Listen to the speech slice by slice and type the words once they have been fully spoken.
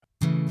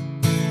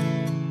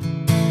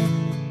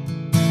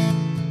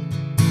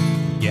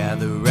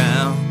Gather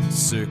round,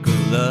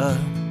 circle up,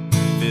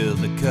 fill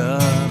the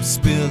cup,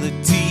 spill the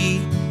tea.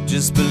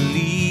 Just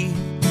believe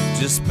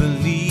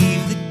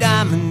the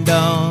Diamond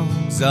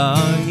Dogs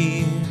are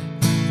here,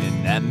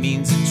 and that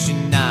means that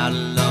you're not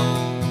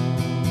alone.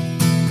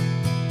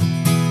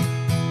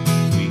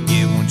 We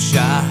get one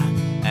shot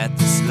at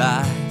this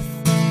life,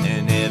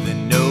 and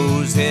heaven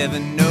knows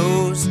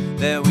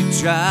that we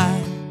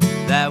try.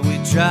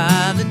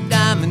 The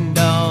Diamond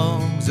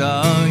Dogs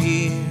are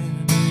here,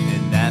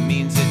 and that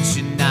means that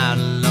you're not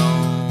alone.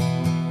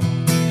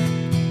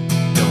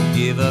 Don't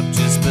give up,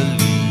 just believe.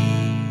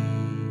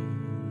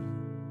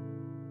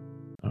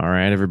 All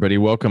right, everybody,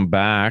 welcome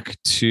back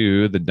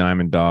to the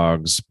Diamond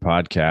Dogs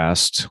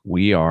podcast.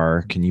 We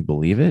are, can you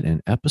believe it,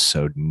 in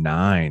episode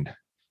 9.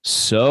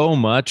 So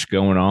much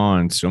going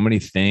on, so many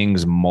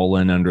things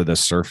mulling under the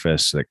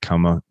surface that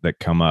come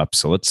up.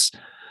 So let's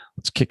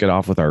kick it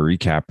off with our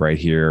recap right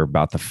here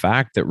about the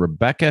fact that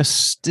Rebecca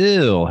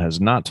still has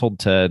not told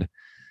Ted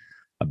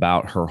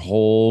about her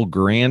whole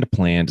grand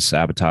plan to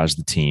sabotage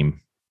the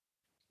team.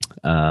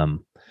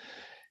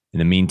 In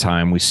the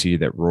meantime, we see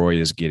that Roy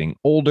is getting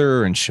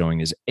older and showing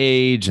his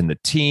age, and the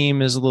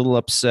team is a little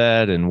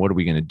upset. And what are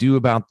we going to do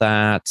about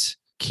that?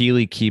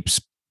 Keely keeps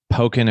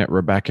poking at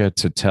Rebecca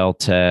to tell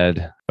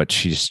Ted, but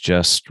she's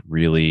just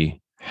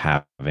really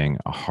having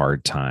a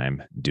hard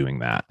time doing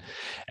that.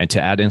 And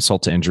to add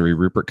insult to injury,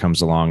 Rupert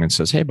comes along and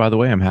says, "Hey, by the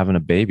way, I'm having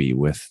a baby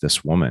with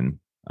this woman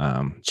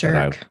that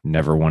I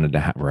never wanted to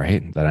have,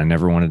 right? That I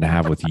never wanted to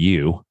have with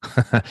you."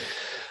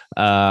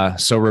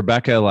 So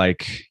Rebecca,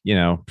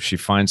 she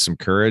finds some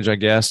courage, I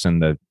guess, in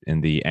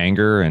the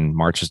anger, and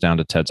marches down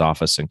to Ted's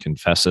office and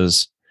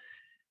confesses.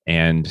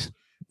 And,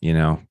 you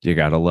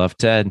gotta love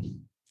Ted.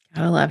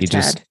 I love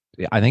Ted.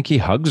 I think he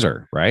hugs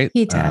her, right?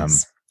 He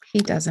does. He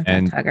does, in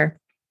fact, hug her.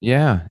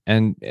 Yeah.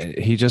 And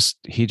he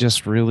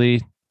just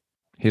really,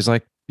 he's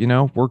like,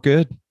 we're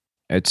good.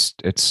 It's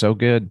so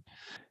good.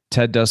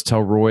 Ted does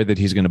tell Roy that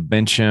he's going to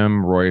bench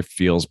him. Roy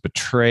feels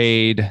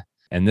betrayed.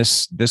 And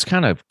this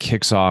kind of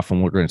kicks off,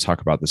 and we're going to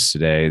talk about this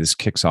today. This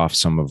kicks off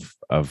some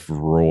of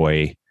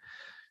Roy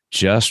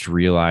just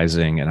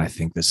realizing, and I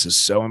think this is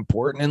so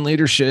important in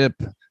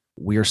leadership,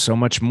 we are so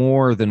much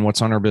more than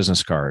what's on our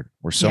business card.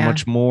 We're so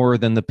much more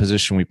than the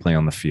position we play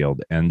on the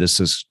field. And this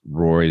is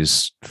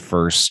Roy's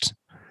first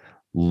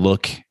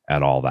look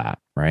at all that,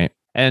 right?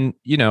 And,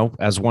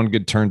 as one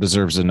good turn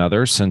deserves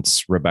another,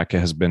 since Rebecca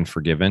has been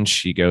forgiven,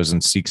 she goes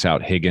and seeks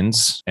out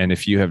Higgins. And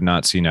if you have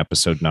not seen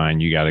episode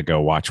 9, you got to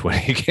go watch what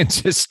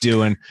Higgins is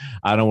doing.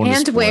 I don't want to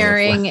spoil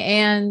wearing it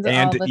and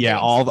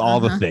all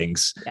the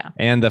things,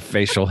 and the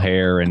facial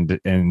hair. And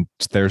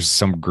there's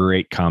some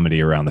great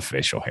comedy around the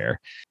facial hair.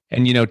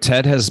 And,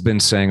 Ted has been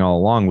saying all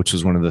along, which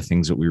was one of the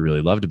things that we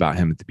really loved about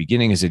him at the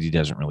beginning, is that he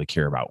doesn't really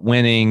care about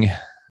winning.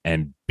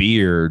 And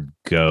Beard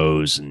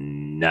goes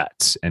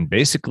nuts and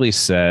basically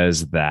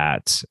says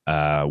that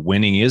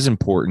winning is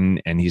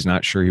important, and he's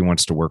not sure he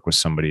wants to work with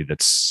somebody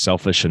that's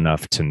selfish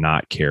enough to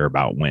not care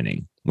about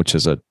winning, which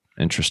is an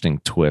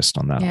interesting twist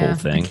on that whole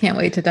thing. I can't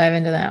wait to dive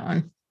into that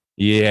one.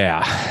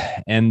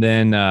 Yeah. And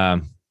then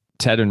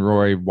Ted and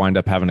Roy wind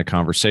up having a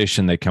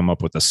conversation. They come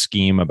up with a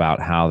scheme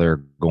about how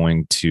they're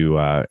going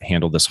to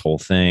handle this whole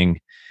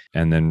thing,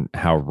 and then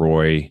how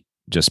Roy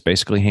just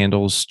basically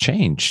handles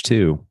change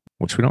too,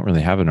 which we don't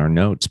really have in our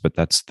notes, but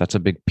that's a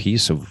big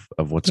piece of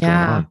what's going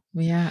on.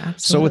 Yeah, absolutely.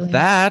 So with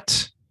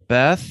that,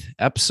 Beth,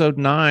 episode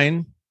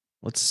 9,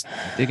 let's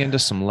dig into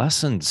some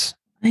lessons.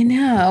 I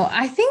know.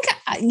 I think,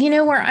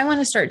 where I want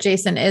to start,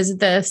 Jason, is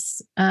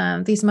this,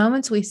 these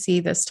moments we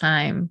see this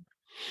time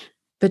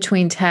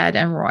between Ted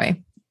and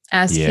Roy,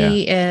 as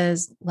he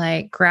is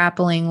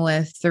grappling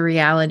with the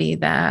reality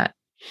that,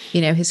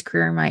 his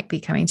career might be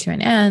coming to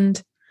an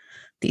end.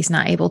 He's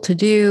not able to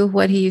do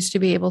what he used to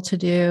be able to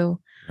do.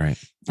 Right.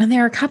 And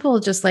there are a couple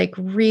of just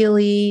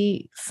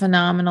really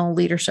phenomenal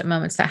leadership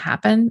moments that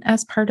happen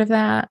as part of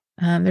that.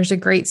 There's a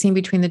great scene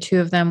between the two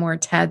of them where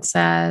Ted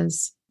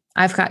says,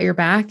 "I've got your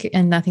back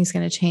and nothing's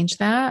going to change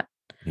that."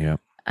 Yeah.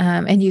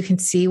 And you can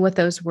see what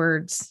those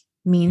words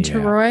mean to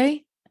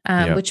Roy,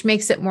 which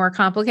makes it more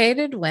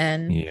complicated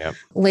when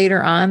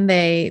later on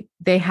they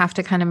have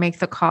to kind of make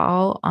the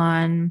call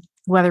on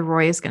whether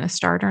Roy is going to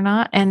start or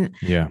not. And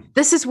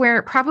this is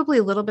where probably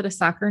a little bit of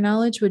soccer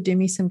knowledge would do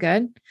me some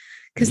good,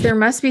 because there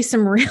must be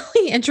some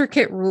really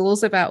intricate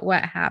rules about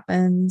what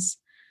happens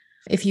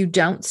if you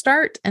don't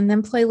start and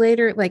then play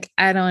later.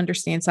 I don't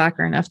understand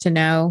soccer enough to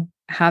know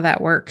how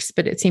that works,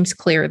 but it seems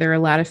clear there are a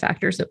lot of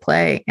factors at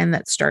play, and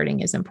that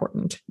starting is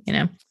important,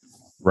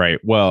 Right.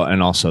 Well,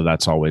 and also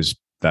that's always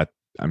that.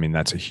 I mean,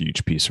 that's a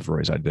huge piece of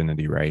Roy's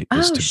identity, right? Be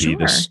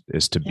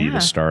the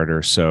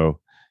starter. So,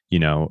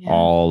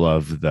 all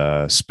of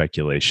the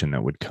speculation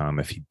that would come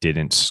if he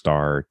didn't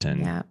start,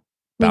 and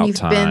when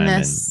you've been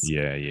this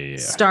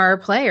star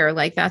player,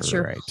 that's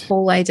your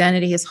whole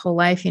identity, his whole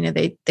life.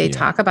 They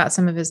talk about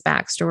some of his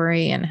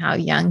backstory and how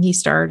young he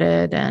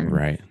started,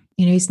 and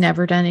he's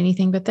never done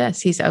anything but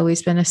this. He's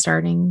always been a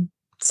starting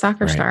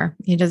soccer star.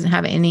 He doesn't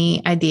have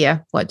any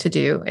idea what to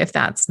do if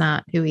that's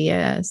not who he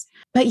is.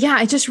 But yeah,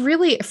 I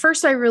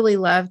really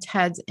loved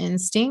Ted's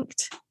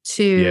instinct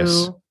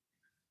to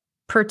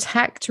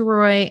protect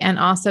Roy and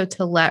also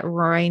to let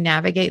Roy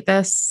navigate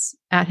this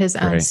at his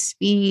own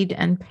speed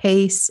and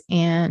pace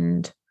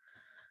and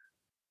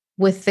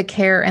with the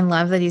care and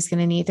love that he's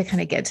going to need to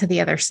kind of get to the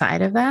other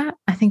side of that.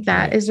 I think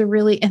that is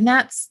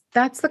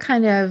that's the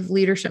kind of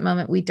leadership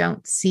moment we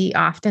don't see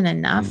often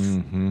enough.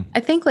 Mm-hmm.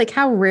 I think like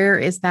how rare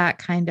is that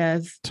kind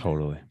of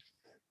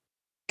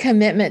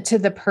commitment to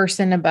the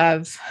person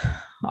above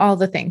all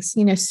the things,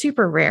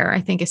 super rare,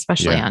 I think,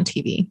 especially on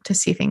TV to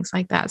see things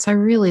like that. So I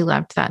really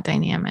loved that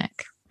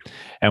dynamic.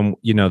 And,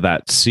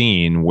 that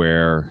scene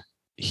where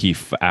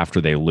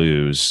after they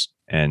lose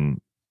and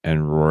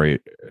Roy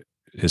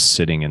is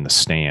sitting in the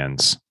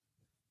stands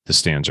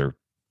are,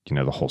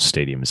 the whole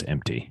stadium is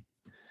empty.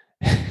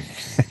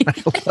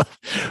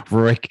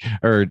 Roy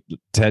or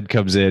Ted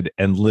comes in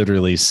and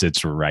literally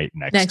sits right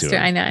next to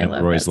him. I know.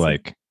 And Roy's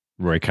like,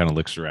 Roy kind of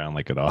looks around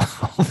like at all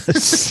the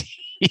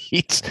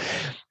seats.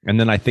 And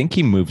then I think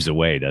he moves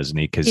away, doesn't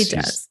he? Because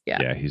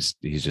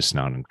he's just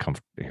not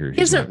uncomfortable here. He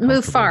doesn't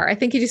move far. I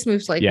think he just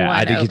moves like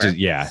I think over.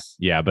 he just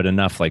but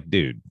enough, like,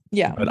 dude.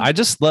 Yeah. But I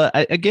just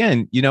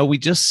again, we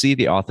just see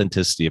the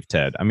authenticity of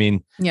Ted. I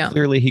mean,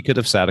 clearly he could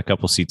have sat a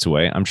couple seats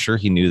away. I'm sure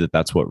he knew that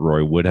that's what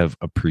Roy would have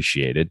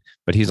appreciated.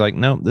 But he's like,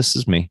 no, this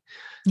is me.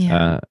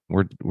 Yeah.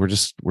 We're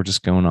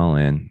just going all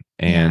in.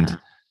 And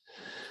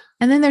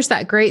then there's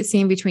that great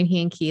scene between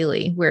he and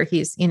Keeley where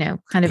he's,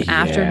 kind of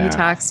after he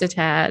talks to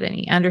Ted and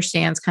he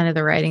understands kind of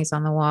the writings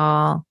on the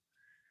wall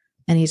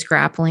and he's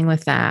grappling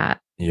with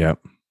that. Yep.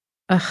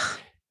 Ugh.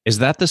 Is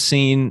that the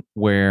scene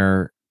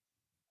where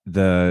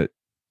the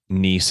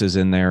niece is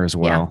in there as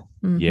well?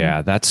 Yeah, mm-hmm.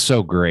 Yeah, that's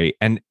so great.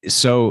 And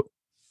so,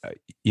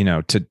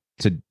 to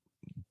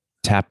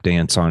tap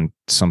dance on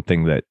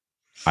something that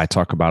I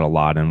talk about a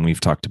lot and we've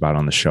talked about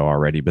on the show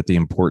already, but the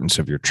importance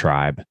of your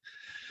tribe.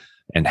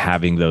 And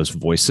having those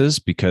voices,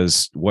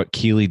 because what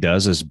Keeley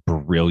does is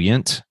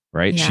brilliant,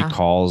 right? Yeah.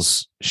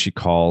 She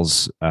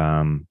calls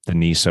the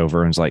niece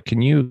over and is like,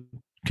 can you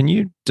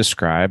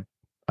describe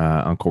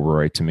Uncle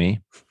Roy to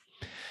me?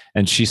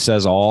 And she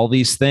says all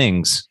these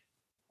things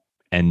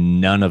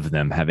and none of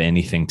them have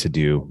anything to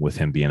do with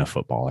him being a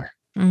footballer.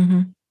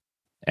 Mm-hmm.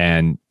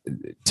 And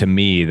to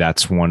me,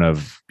 that's one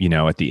of,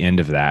 at the end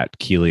of that,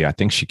 Keeley, I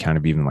think she kind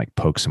of even like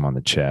pokes him on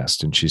the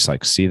chest and she's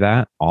like, see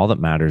that? All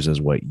that matters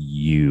is what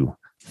you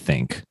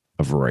think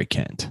of Roy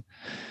Kent.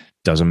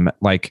 Doesn't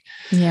and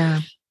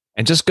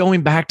just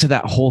going back to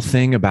that whole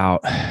thing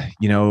about, I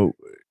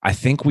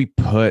think we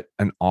put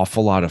an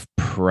awful lot of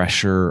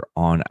pressure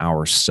on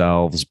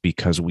ourselves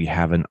because we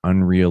have an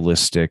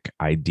unrealistic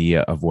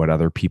idea of what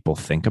other people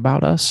think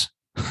about us.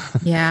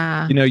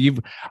 Yeah.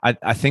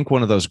 I think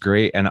one of those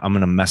great, and I'm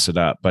going to mess it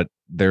up, but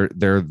there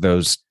are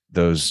those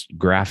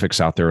graphics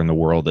out there in the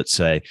world that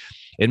say,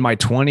 in my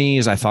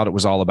 20s, I thought it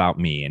was all about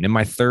me. And in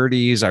my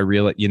 30s, I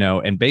really,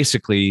 and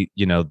basically,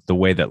 the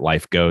way that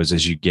life goes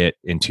is you get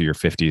into your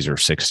 50s or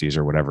 60s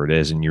or whatever it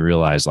is. And you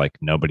realize like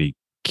nobody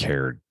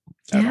cared.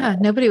 Yeah.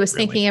 Nobody was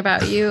thinking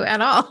about you at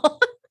all.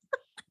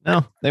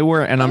 No, they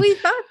were. And we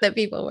thought that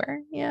people were.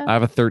 Yeah. I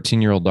have a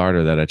 13-year-old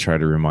daughter that I try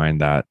to remind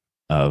that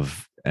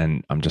of.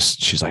 And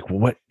she's like, well,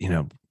 what,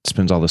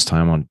 spends all this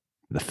time on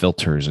the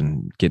filters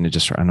and getting it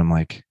just right. And I'm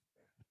like,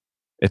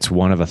 it's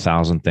one of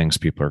 1,000 things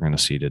people are going to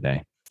see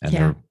today.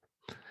 And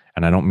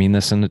and I don't mean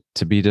this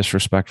to be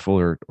disrespectful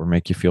or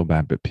make you feel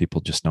bad, but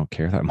people just don't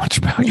care that much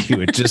about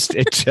you. That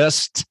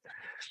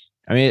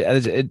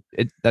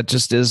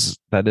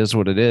is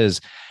what it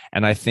is.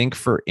 And I think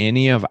for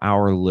any of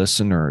our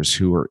listeners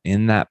who are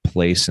in that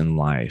place in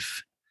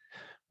life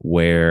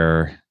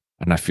where,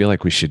 and I feel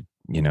like we should,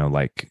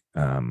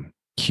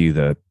 cue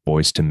the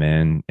Boys to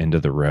Men, End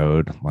of the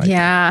Road.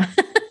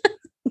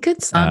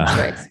 Good song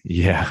choice.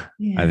 Yeah,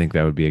 I think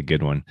that would be a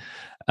good one.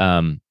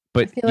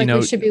 But I feel like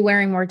we should be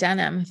wearing more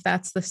denim if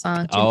that's the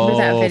song. Do you remember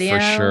that video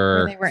for sure,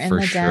 where they were in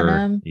the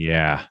denim?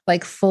 Yeah.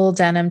 Like full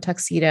denim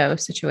tuxedo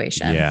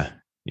situation. Yeah.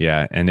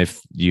 Yeah. And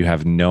if you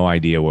have no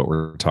idea what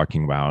we're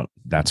talking about,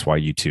 that's why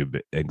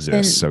YouTube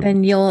exists.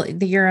 Then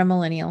you're a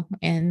millennial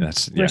and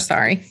we're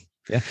sorry.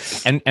 Yeah.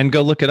 And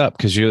go look it up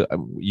because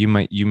you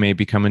may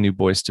become a new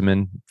Boyz II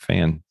Men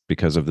fan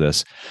because of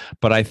this.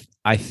 But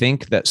I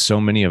think that so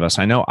many of us,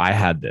 I know I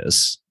had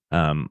this,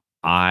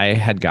 I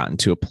had gotten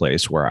to a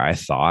place where I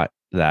thought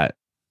that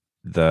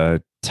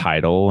the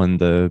title and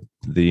the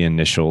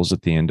initials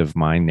at the end of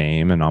my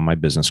name and on my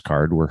business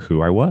card were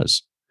who I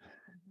was.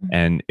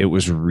 And it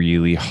was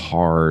really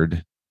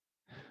hard.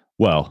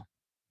 Well,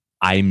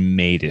 I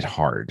made it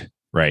hard,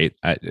 right?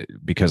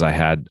 Because I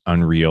had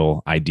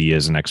unreal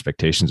ideas and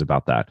expectations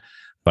about that.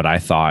 But I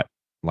thought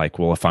like,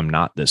 well, if I'm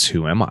not this,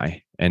 who am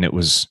I? And it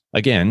was,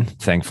 again,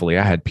 thankfully,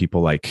 I had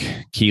people like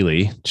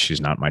Keeley. She's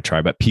not my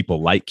tribe, but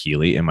people like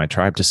Keeley in my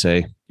tribe to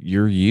say,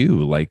 you're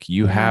you. Like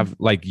you have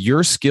like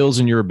your skills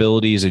and your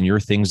abilities and your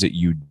things that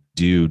you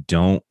do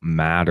don't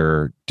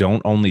matter.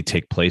 Don't only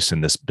take place in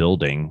this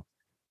building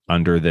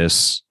under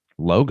this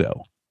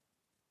logo.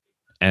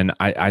 And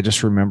I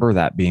just remember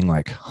that being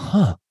like,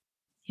 huh.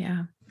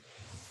 Yeah.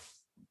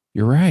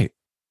 You're right.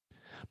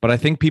 But I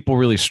think people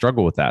really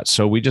struggle with that.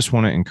 So we just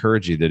want to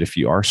encourage you that if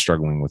you are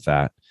struggling with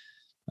that,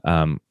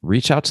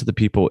 reach out to the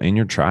people in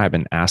your tribe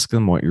and ask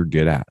them what you're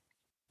good at.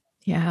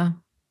 Yeah.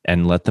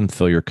 And let them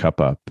fill your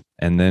cup up,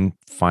 and then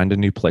find a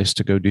new place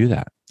to go do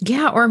that.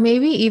 Yeah. Or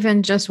maybe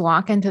even just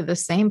walk into the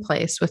same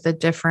place with a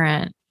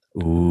different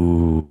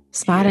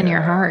spot in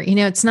your heart.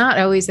 It's not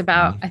always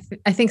about,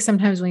 I think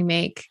sometimes we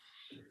make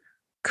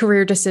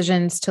career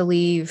decisions to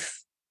leave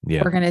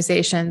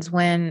organizations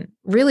when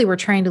really we're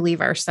trying to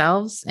leave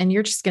ourselves, and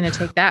you're just going to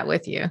take that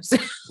with you. So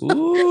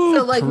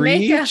like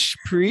preach,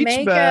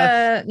 make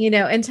a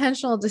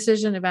intentional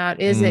decision about,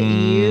 is it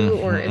you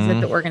or is it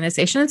the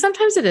organization? And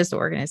sometimes it is the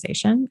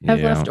organization.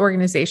 I've left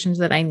organizations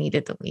that I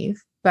needed to leave,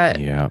 but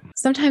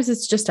sometimes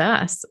it's just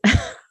us.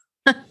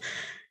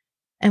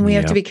 And we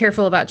have to be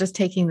careful about just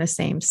taking the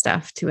same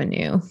stuff to a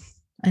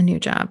new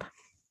job.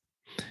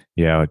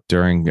 Yeah,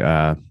 during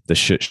the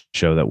shit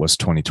show that was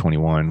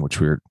 2021, which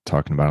we were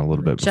talking about a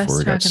little bit before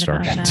we got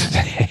started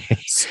today.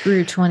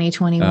 Screw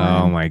 2021.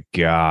 Oh my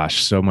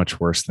gosh, so much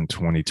worse than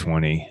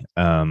 2020.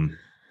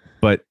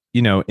 But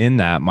in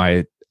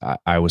that,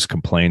 I was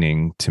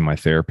complaining to my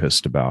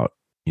therapist about,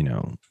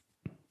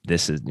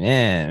 this is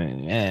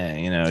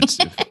it's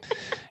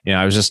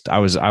I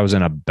was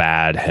in a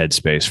bad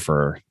headspace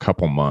for a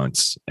couple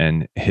months,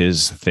 and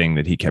his thing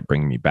that he kept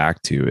bringing me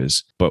back to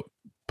is,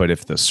 but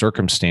if the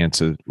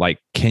circumstances, like,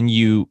 can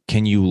you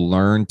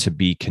learn to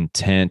be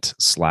content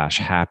 /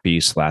 happy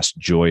 /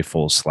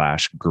 joyful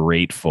 /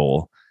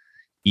 grateful,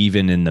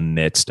 even in the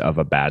midst of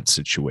a bad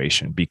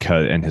situation?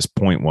 And his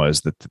point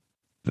was that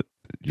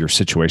your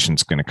situation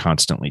is going to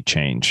constantly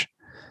change.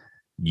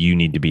 You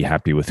need to be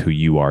happy with who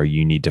you are.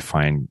 You need to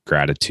find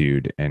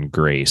gratitude and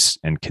grace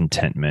and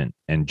contentment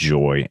and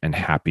joy and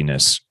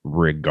happiness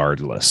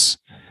regardless.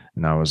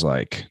 And I was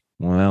like,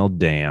 well,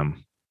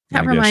 damn.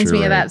 That reminds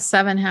me of that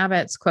 7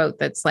 Habits quote.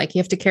 That's like, you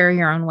have to carry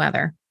your own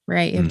weather,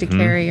 right? You have to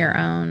carry your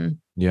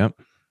own. Yep.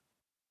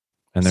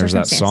 And there's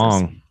that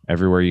song,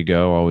 everywhere you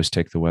go, always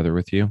take the weather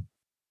with you.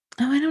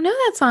 Oh, I don't know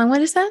that song. What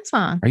is that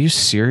song? Are you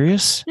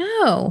serious?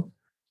 No.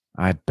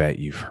 I bet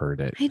you've heard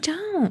it. I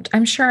don't.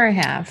 I'm sure I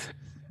have.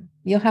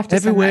 You'll have to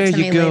everywhere send that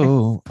to you me go,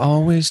 later.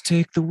 Always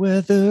take the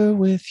weather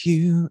with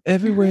you.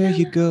 Everywhere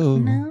you go.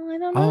 No, I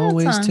don't know.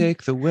 Always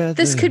take the weather.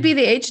 This could be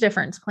the age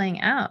difference playing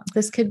out.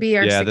 This could be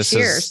our 6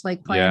 years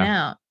playing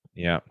out.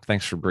 Yeah.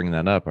 Thanks for bringing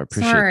that up. I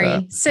appreciate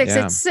that. 6.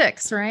 Yeah. It's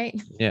 6,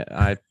 right?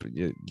 Yeah.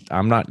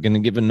 I'm not going to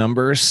give a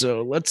number.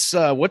 So let's,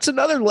 what's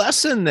another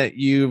lesson that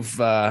you've,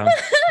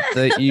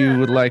 that you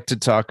would like to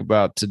talk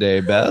about today,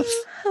 Beth?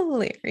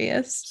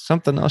 Hilarious.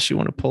 Something else you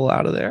want to pull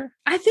out of there?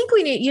 I think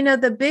we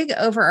need, the big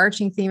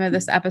overarching theme of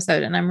this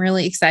episode, and I'm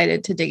really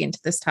excited to dig into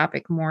this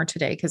topic more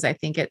today because I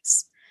think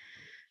it's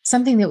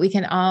something that we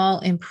can all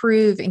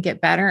improve and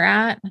get better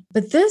at.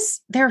 But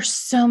there are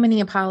so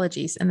many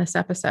apologies in this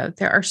episode.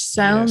 There are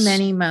so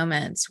many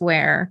moments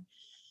where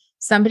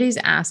somebody's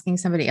asking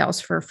somebody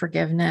else for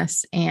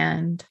forgiveness,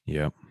 and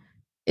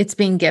it's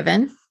being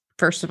given,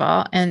 first of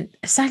all. And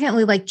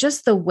secondly, like,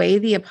 just the way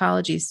the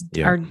apologies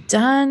are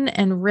done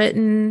and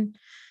written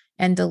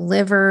and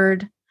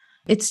delivered.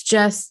 It's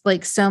just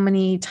like, so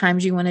many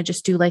times you want to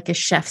just do like a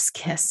chef's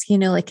kiss,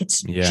 like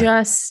it's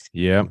just,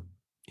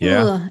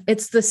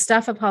 it's the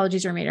stuff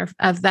apologies are made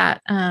of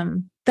that.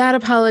 That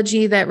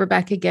apology that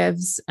Rebecca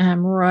gives,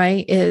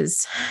 Roy,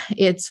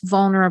 it's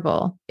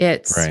vulnerable.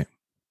 It's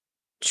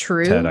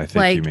true. Ted, I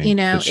think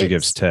that she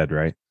gives Ted,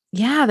 right?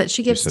 Yeah. That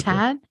she gives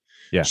Ted.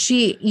 Yeah.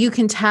 You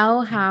can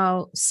tell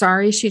how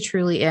sorry she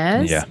truly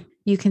is. Yeah.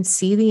 You can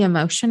see the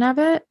emotion of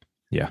it.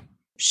 Yeah.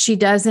 She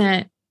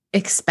doesn't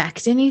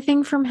expect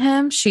anything from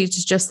him.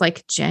 She's just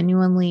like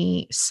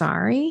genuinely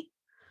sorry.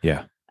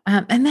 Yeah.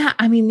 And that,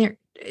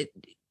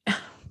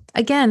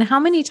 again, how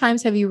many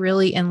times have you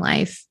really in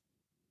life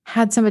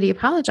had somebody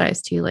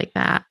apologize to you like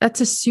that?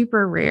 That's a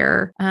super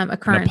rare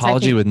occurrence. An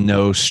apology with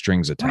no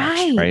strings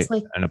attached, right?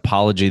 Like, an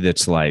apology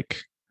that's like,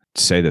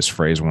 say this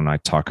phrase when I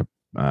talk,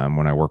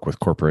 when I work with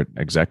corporate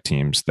exec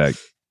teams, that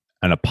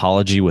an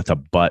apology with a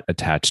but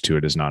attached to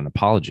it is not an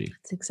apology.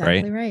 That's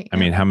exactly right. I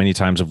mean, how many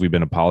times have we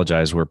been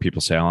apologized where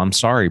people say, "Oh, I'm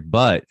sorry,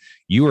 but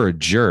you were a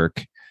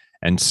jerk.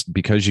 And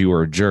because you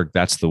were a jerk,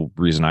 that's the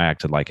reason I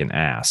acted like an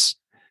ass."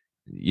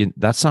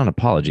 That's not an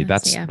apology.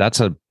 That's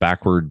a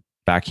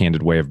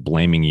backhanded way of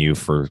blaming you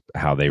for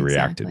how they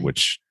reacted,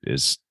 which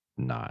is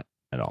not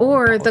at all.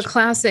 Or the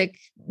classic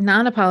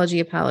non-apology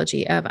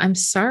apology of, "I'm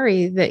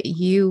sorry that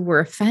you were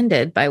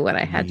offended by what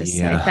I had to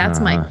say." That's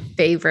my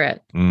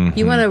favorite. Mm-hmm.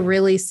 You want to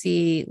really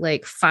see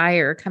like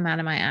fire come out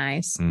of my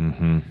eyes.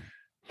 Mm-hmm.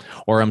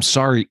 Or, "I'm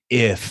sorry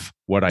if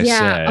what I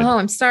said." Oh,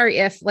 I'm sorry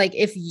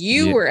if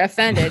you were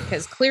offended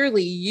because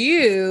clearly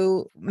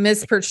you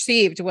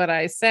misperceived what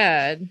I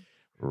said.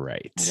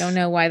 Right. I don't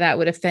know why that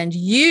would offend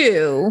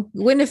you. It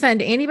wouldn't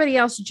offend anybody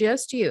else,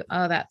 just you.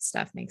 Oh, that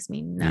stuff makes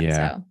me nuts.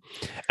 Yeah.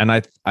 And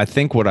I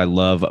think what I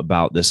love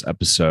about this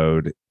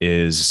episode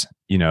is,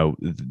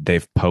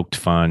 they've poked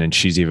fun, and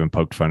she's even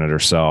poked fun at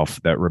herself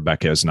that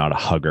Rebecca is not a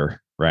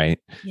hugger, right?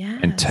 Yes.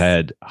 And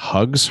Ted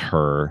hugs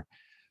her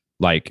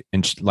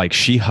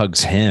she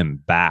hugs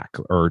him back,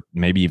 or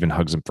maybe even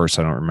hugs him first.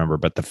 I don't remember.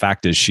 But the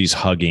fact is she's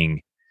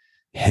hugging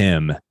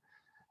him.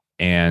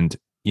 And,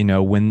 to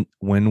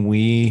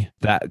me,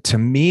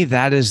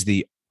 that is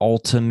the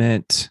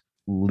ultimate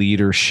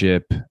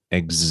leadership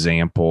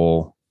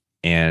example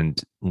and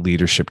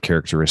leadership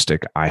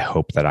characteristic I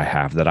hope that I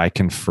have, that I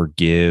can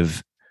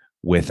forgive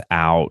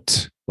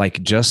without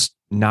just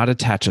not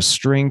attach a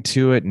string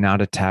to it,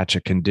 not attach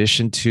a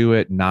condition to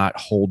it, not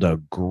hold a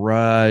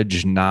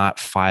grudge, not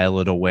file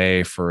it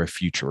away for a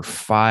future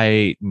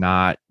fight,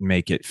 not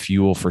make it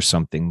fuel for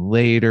something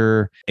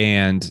later.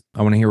 And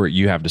I want to hear what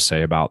you have to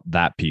say about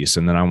that piece.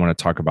 And then I want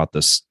to talk about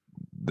this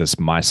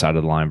my side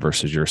of the line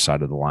versus your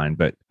side of the line.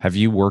 But have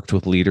you worked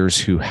with leaders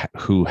who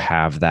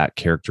have that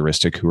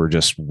characteristic, who are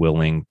just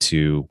willing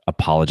to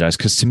apologize?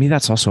 Because to me,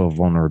 that's also a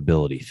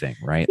vulnerability thing,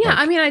 right? Yeah.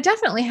 I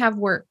definitely have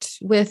worked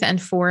with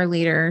and for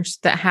leaders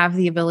that have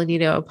the ability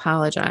to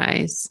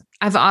apologize.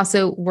 I've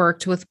also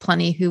worked with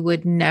plenty who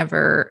would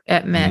never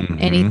admit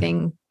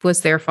anything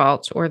was their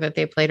fault or that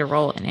they played a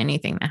role in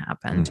anything that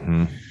happened.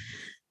 Mm-hmm.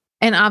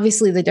 And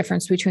obviously the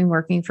difference between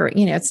working for,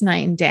 it's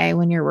night and day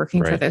when you're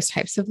working for those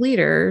types of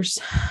leaders.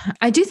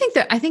 I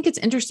think it's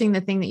interesting,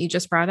 the thing that you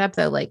just brought up,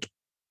 though,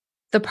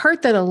 the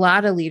part that a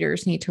lot of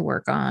leaders need to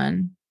work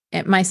on,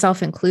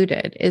 myself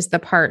included, is the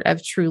part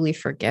of truly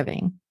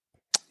forgiving.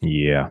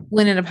 Yeah.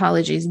 When an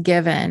apology is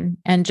given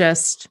and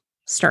just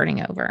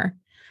starting over.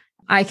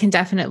 I can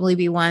definitely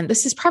be one.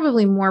 This is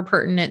probably more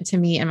pertinent to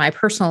me in my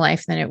personal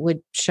life than it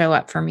would show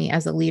up for me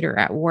as a leader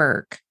at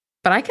work.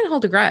 But I can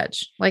hold a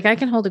grudge. I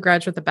can hold a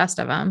grudge with the best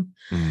of them.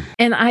 Mm.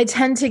 And I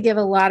tend to give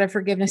a lot of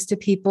forgiveness to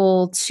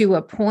people to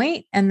a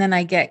point, and then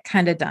I get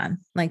kind of done.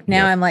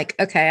 Now I'm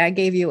okay, I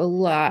gave you a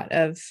lot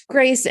of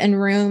grace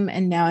and room,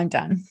 and now I'm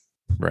done.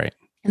 Right.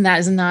 And that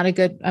is not a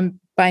good,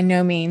 I'm by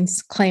no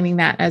means claiming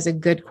that as a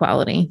good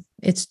quality.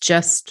 It's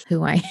just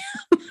who I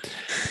am.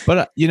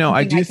 But,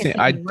 I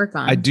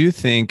do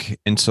think,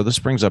 and so this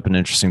brings up an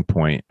interesting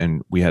point,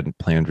 and we hadn't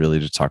planned really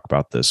to talk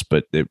about this,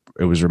 but it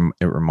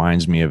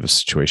reminds me of a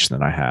situation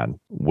that I had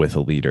with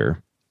a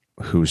leader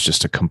who's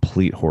just a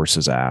complete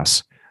horse's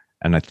ass.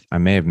 And I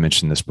may have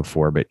mentioned this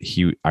before, but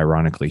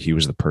ironically, he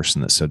was the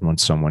person that said, when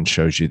someone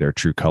shows you their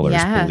true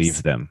colors,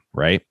 believe them.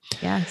 Right.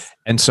 Yes.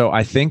 And so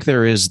I think so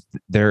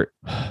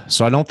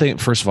I don't think,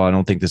 first of all, I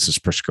don't think this is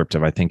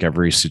prescriptive. I think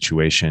every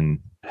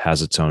situation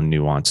has its own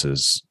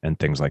nuances and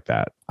things like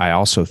that. I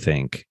also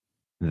think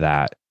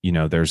that,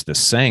 there's this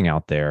saying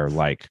out there,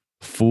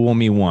 fool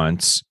me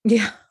once,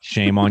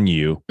 shame on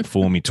you,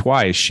 fool me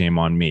twice, shame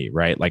on me.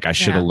 Right. I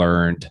should have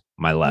learned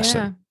my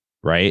lesson.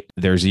 Right.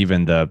 There's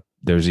even the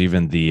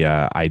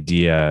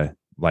idea,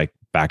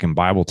 back in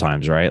Bible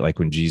times, right?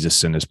 When Jesus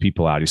sent his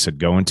people out, he said,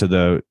 go into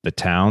the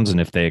towns,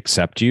 and if they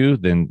accept you,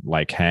 then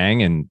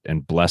hang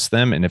and bless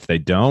them. And if they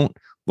don't,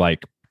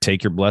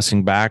 take your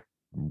blessing back,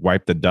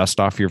 wipe the dust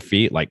off your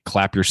feet,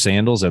 clap your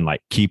sandals, and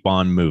keep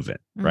on moving.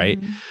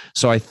 Right. Mm-hmm.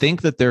 So I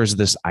think that there's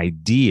this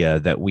idea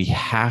that we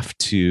have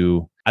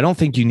to, I don't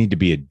think you need to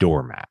be a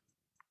doormat.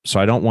 So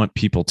I don't want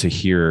people to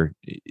hear,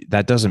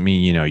 that doesn't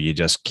mean, you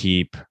just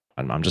keep,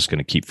 I'm just going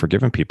to keep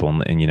forgiving people.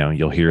 And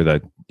you'll hear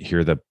the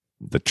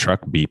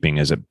truck beeping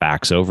as it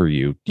backs over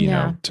you,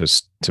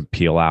 to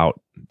peel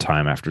out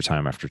time after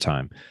time after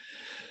time.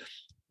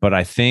 But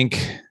I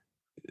think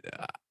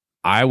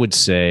I would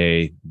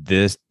say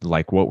this,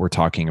 what we're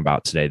talking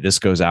about today, this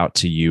goes out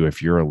to you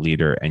if you're a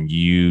leader and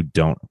you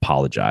don't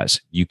apologize.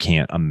 You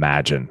can't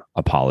imagine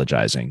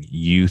apologizing.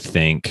 You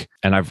think,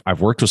 and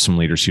I've worked with some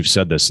leaders who've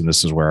said this, and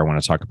this is where I want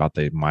to talk about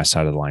my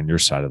side of the line, your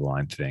side of the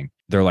line thing.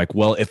 They're like,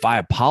 well, if I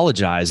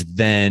apologize,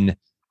 then,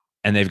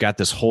 and they've got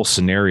this whole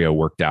scenario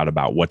worked out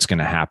about what's going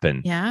to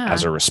happen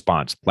as a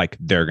response.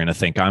 They're going to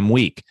think I'm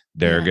weak.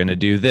 They're going to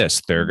do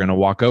this. They're going to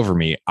walk over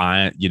me.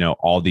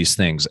 All these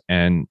things.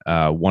 And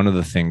one of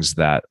the things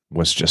that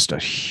was just a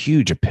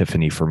huge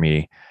epiphany for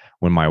me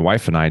when my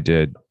wife and I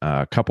did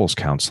couples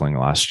counseling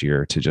last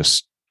year to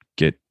just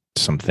get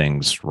some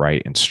things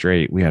right and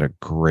straight. We had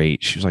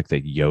she was like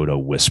the Yoda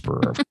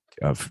whisperer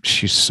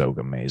she's so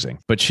amazing.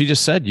 But she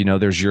just said,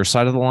 there's your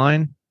side of the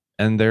line,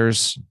 and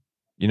there's,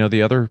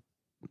 the other,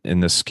 in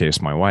this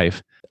case, my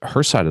wife,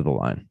 her side of the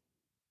line.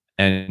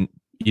 And,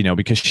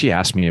 because she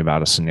asked me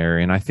about a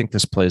scenario, and I think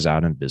this plays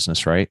out in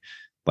business, right?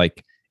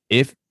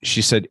 If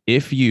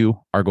you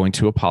are going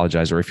to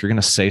apologize, or if you're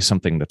going to say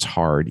something that's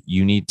hard,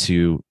 you need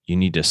to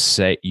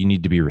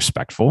be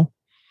respectful.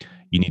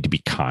 You need to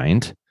be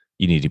kind.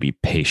 You need to be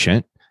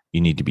patient.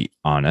 You need to be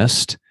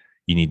honest.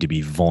 You need to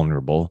be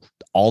vulnerable.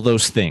 All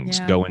those things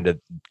go into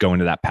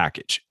that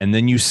package. And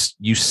then you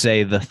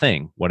say the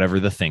thing, whatever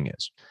the thing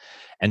is.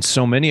 And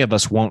so many of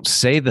us won't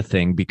say the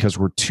thing because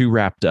we're too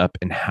wrapped up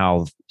in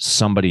how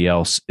somebody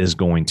else is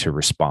going to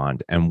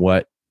respond. And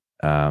what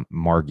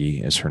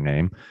Margie is her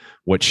name,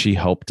 what she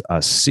helped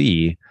us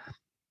see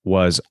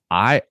was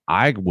I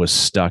was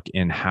stuck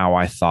in how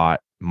I thought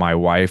my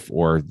wife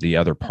or the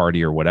other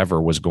party or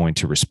whatever was going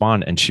to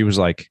respond. And she was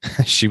like,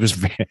 she's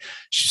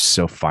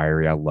so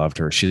fiery. I loved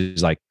her.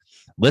 She's like,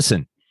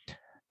 listen,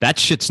 that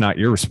shit's not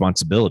your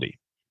responsibility.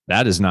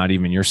 That is not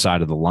even your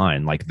side of the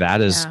line. Like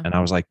that is, and I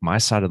was like, my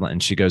side of the line.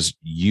 And she goes,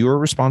 you're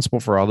responsible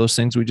for all those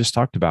things we just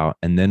talked about.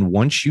 And then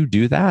once you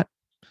do that,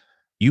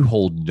 you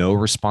hold no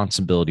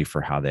responsibility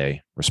for how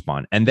they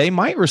respond. And they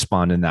might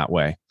respond in that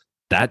way.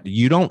 That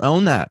you don't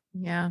own that.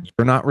 Yeah.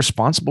 You're not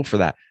responsible for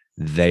that.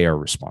 They are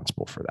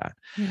responsible for that.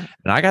 Yeah.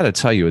 And I got to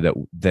tell you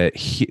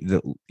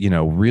that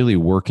really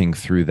working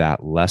through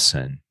that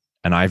lesson,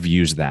 and I've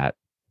used that.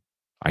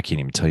 I can't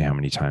even tell you how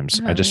many times.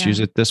 I just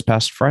used it this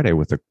past Friday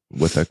with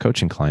a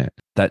coaching client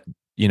that,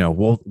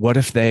 well, what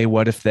if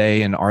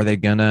they, and are they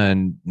gonna,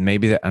 and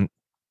maybe that,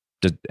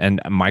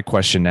 and my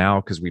question now,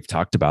 because we've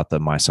talked about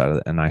my side of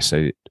it, and I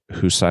say,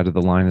 whose side of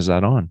the line is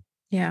that on?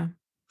 Yeah.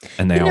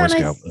 And they always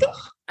go,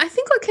 I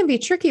think what can be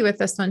tricky with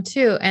this one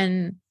too.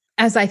 And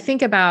as I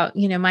think about,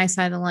 my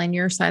side of the line,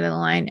 your side of the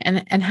line,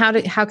 and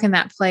how can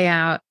that play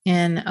out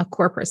in a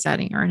corporate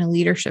setting or in a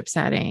leadership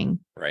setting?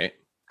 Right.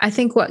 I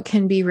think what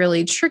can be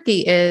really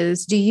tricky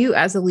is, do you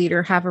as a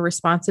leader have a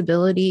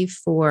responsibility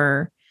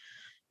for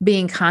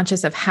being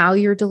conscious of how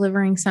you're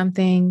delivering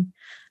something,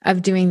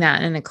 of doing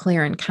that in a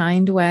clear and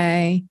kind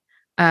way,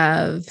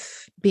 of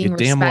being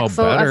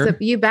respectful of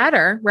you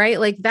better, right?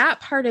 Like that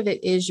part of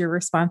it is your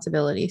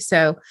responsibility.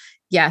 So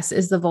yes,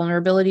 is the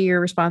vulnerability your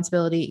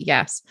responsibility?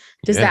 Yes.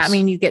 Does that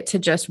mean you get to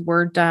just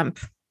word dump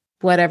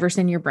whatever's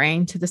in your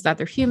brain to this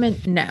other human?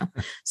 No.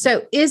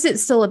 So is it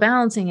still a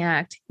balancing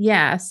act?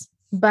 Yes.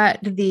 But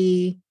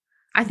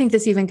I think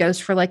this even goes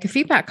for like a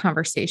feedback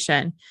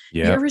conversation.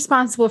 Yeah. You're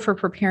responsible for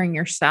preparing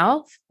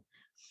yourself.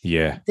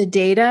 Yeah. The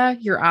data,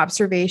 your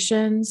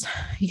observations,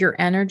 your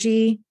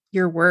energy,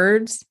 your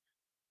words,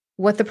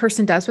 what the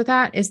person does with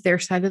that is their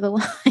side of the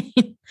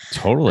line.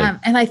 Totally.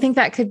 And I think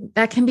that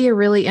can be a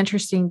really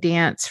interesting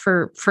dance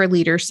for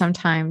leaders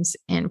sometimes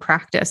in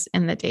practice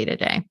in the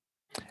day-to-day.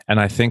 And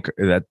I think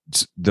that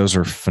those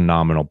are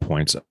phenomenal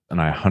points.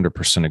 And I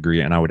 100% agree.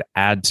 And I would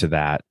add to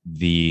that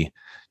the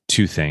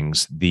two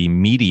things: the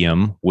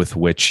medium with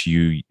which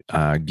you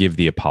give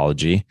the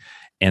apology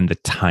and the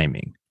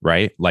timing,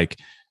 right? Like,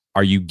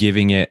 are you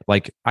giving it,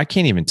 like, I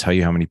can't even tell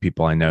you how many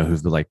people I know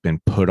who've like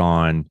been put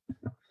on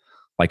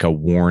like a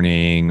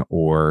warning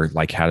or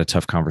like had a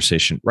tough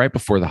conversation right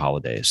before the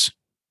holidays.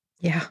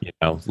 Yeah.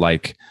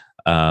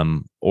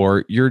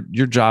 Or your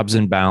job's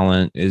in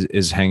balance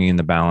is hanging in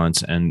the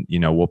balance, and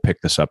we'll pick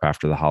this up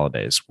after the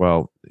holidays.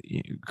 Well,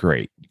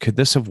 great. Could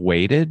this have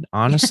waited?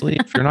 Honestly,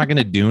 if you're not going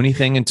to do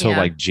anything until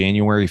like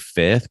January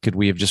 5th, could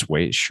we have just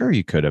waited? Sure,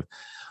 you could have.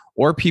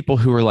 Or people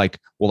who are like,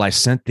 well, I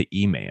sent the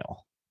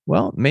email.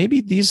 Well,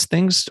 maybe these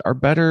things are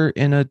better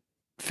in a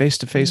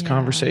face-to-face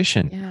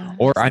conversation. Yeah,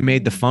 or I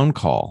made the phone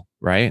call,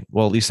 right?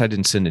 Well, at least I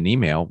didn't send an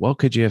email. Well,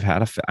 could you have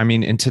had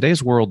in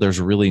today's world, there's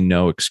really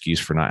no excuse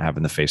for not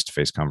having the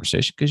face-to-face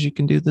conversation, because you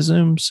can do the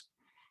Zooms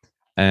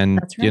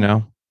and,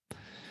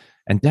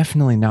 and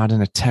definitely not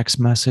in a text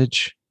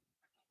message.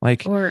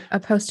 Or a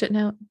Post-it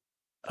note.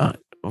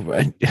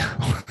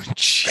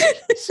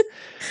 Jeez.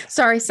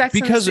 Sorry, Sex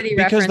and the City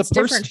reference,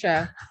 different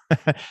show.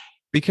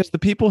 Because the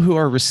people who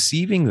are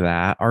receiving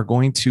that are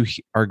going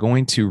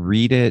to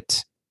read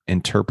it,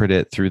 interpret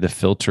it through the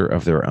filter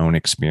of their own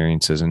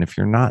experiences. And if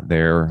you're not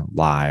there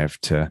live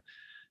to,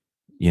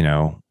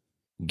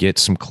 get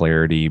some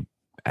clarity,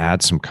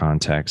 add some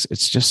context,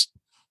 it's just,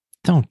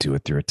 don't do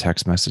it through a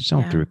text message.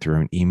 Don't do it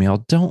through an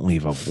email. Don't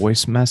leave a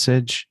voice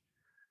message.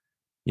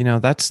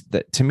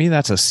 To me,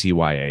 that's a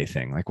CYA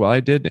thing. Like, well, I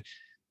did.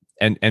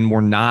 And we're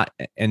not.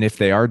 And if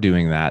they are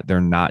doing that, they're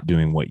not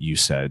doing what you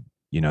said.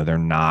 They're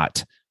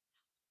not.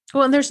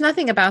 Well, and there's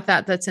nothing about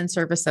that that's in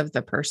service of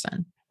the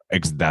person.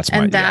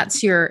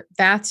 That's your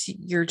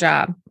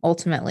job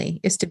ultimately,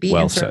 is to be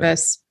in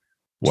service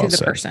to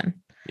the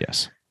person.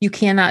 Yes. You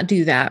cannot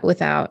do that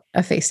without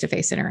a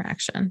face-to-face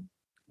interaction.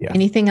 Yeah.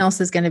 Anything else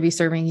is going to be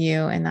serving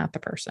you and not the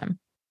person.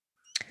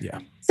 Yeah.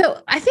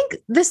 So I think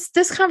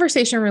this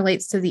conversation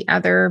relates to the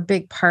other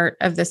big part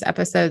of this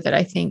episode that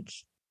I think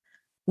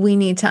we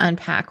need to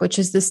unpack, which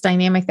is this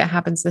dynamic that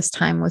happens this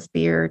time with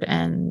Beard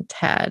and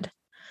Ted.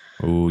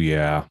 Oh,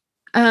 yeah.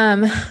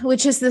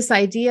 Which is this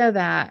idea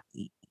that,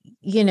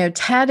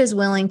 Ted is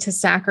willing to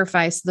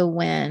sacrifice the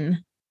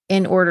win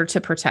in order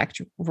to protect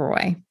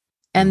Roy.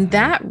 And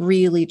that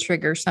really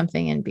triggers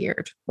something in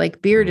Beard.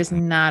 Like, Beard is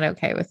not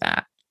okay with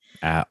that.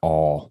 At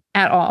all.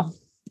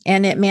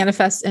 And it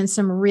manifests in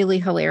some really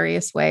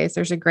hilarious ways.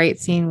 There's a great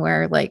scene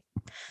where like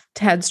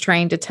Ted's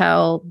trying to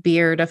tell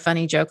Beard a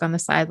funny joke on the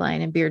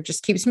sideline, and Beard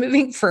just keeps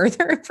moving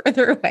further and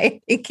further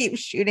away. It keeps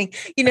shooting.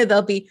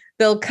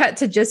 They'll cut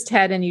to just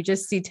Ted and you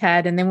just see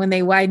Ted. And then when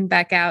they widen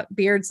back out,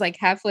 Beard's like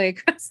halfway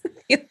across the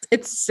field.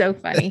 It's so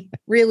funny.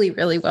 Really,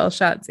 really well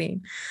shot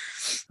scene.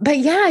 But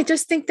yeah, I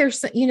just think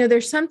there's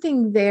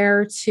something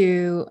there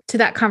to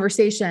that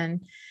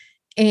conversation.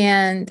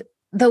 And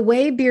the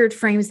way Beard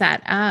frames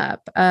that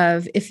up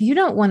of, if you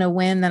don't want to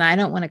win, then I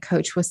don't want to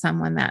coach with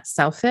someone that's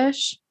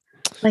selfish.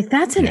 Like,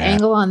 that's an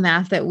angle on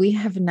that we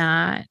have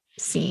not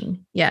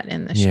seen yet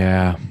in the show.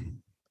 Yeah.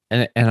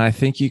 And I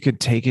think you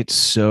could take it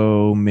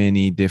so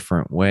many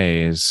different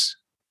ways.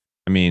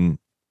 I mean,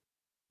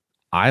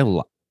 I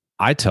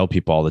tell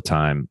people all the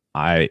time,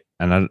 I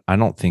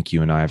don't think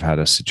you and I have had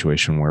a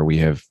situation where we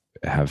have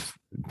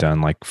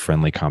done like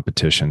friendly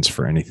competitions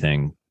for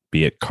anything,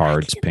 be it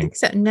cards, ping.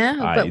 So. No,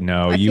 but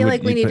I feel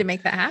like we need to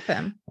make that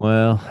happen.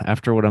 Well,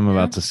 after what I'm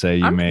about to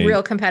say, I'm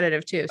real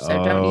competitive too, so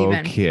don't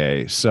even.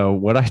 Okay, so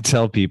what I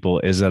tell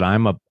people is that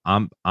I'm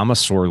a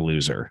sore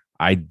loser.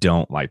 I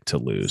don't like to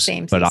lose,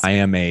 but I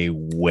am a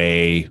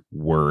way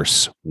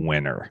worse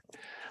winner.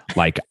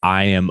 Like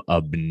I am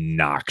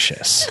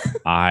obnoxious.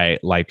 I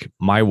like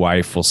my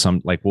wife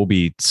we'll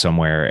be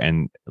somewhere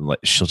and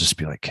she'll just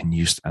be like, can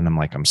you, and I'm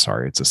like, I'm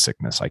sorry, it's a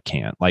sickness. I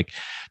can't, like,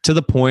 to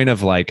the point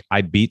of like,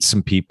 I beat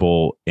some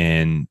people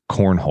in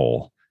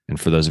cornhole. And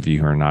for those of you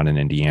who are not in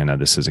Indiana,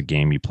 this is a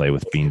game you play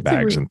with bean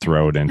bags and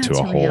throw it into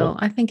a hole.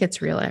 I think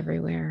it's real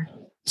everywhere.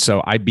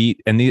 So I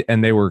beat, and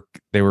they were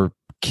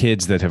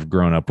kids that have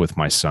grown up with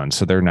my son.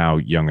 So they're now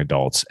young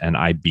adults, and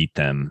I beat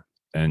them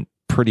and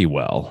pretty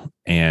well.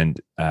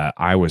 And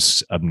I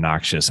was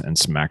obnoxious and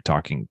smack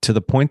talking to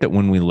the point that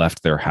when we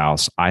left their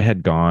house, I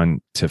had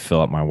gone to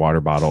fill up my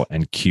water bottle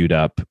and queued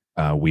up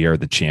We Are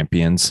the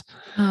Champions.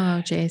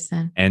 Oh,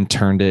 Jason. And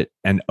turned it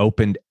and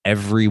opened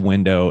every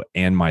window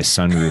and my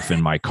sunroof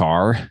in my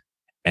car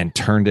and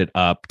turned it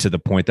up to the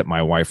point that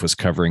my wife was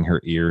covering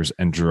her ears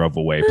and drove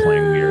away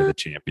playing We Are the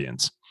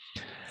Champions.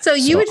 So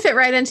you would fit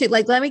right into,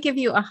 like, let me give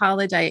you a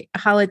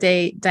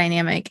holiday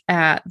dynamic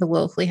at the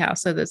Wolfley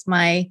house. So that's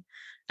my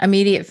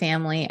immediate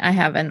family. I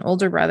have an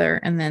older brother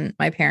and then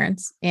my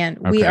parents, and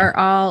we are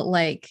all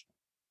like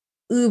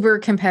uber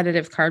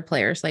competitive card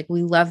players. Like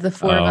we love, the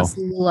four of us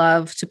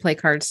love to play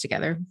cards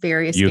together.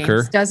 Various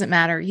games, doesn't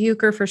matter.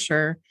 Euchre for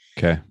sure.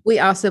 Okay. We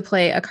also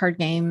play a card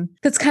game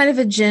that's kind of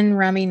a gin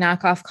rummy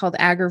knockoff called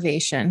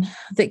Aggravation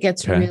that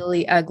gets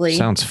really ugly.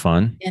 Sounds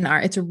fun.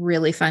 It's a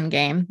really fun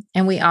game.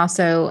 And we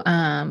also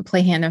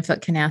play hand and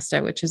foot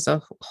canasta, which is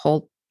a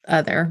whole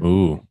other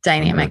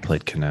dynamic. I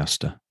played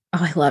canasta. Oh,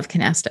 I love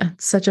canasta.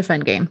 It's such a fun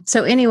game.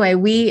 So anyway,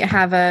 we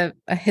have a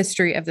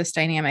history of this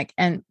dynamic,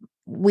 and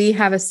we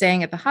have a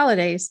saying at the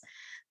holidays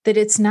that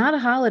it's not a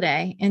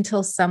holiday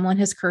until someone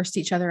has cursed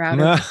each other out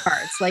of the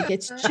cards. Like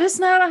it's just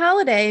not a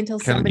holiday until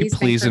somebody's.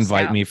 Can you please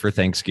invite me for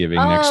Thanksgiving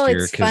next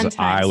year? Because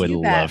I would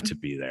love to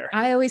be there.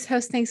 I always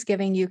host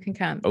Thanksgiving. You can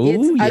come.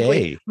 Oh,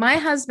 yay. My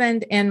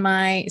husband and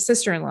my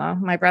sister-in-law,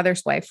 my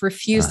brother's wife,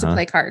 refuse to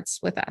play cards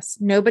with us.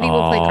 Nobody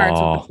will play cards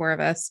with the four of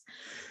us.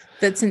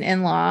 That's an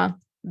in-law.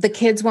 The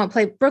kids won't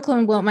play.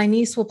 Brooklyn won't. My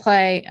niece will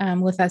play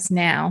with us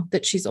now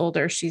that she's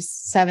older. She's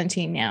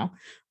 17 now.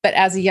 But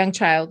as a young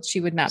child, she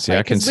would not play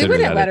because we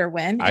wouldn't let her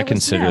win. I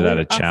consider that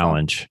a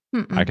challenge.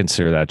 I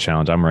consider that a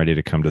challenge. I'm ready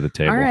to come to the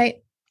table. All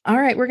right.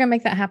 We're going to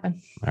make that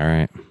happen. All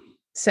right.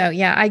 So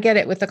yeah, I get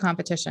it with the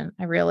competition.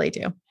 I really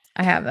do.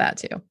 I have that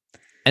too.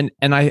 And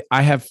I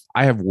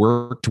have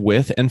worked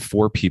with and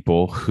for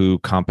people who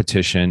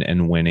competition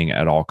and winning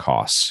at all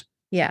costs.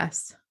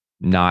 Yes.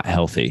 Not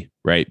healthy,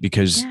 right?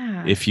 Because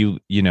if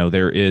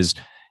there is,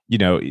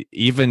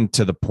 even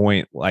to the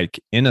point, like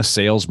in a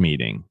sales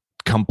meeting,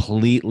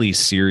 completely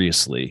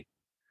seriously,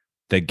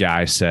 the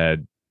guy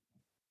said,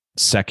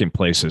 second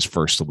place is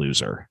first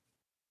loser.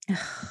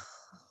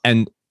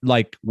 And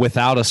like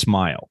without a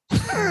smile,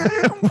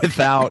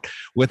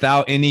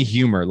 without any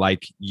humor,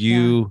 like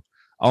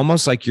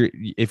almost like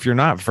if you're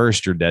not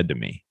first, you're dead to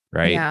me.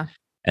 Right. Yeah.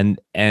 And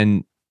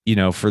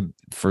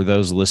for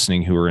those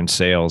listening who are in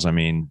sales, I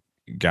mean,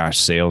 gosh,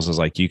 sales is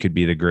like, you could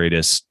be the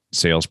greatest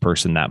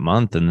salesperson that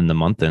month, and then the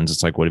month ends,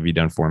 it's like, what have you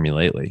done for me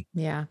lately?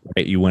 Yeah.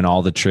 Right? You win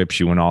all the trips,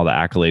 you win all the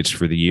accolades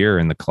for the year,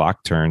 and the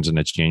clock turns and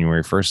it's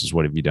January 1st is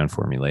what have you done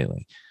for me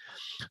lately?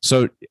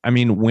 So, I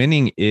mean,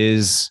 winning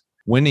is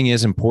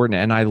important.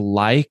 And I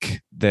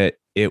like that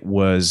it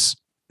was,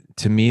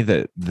 to me,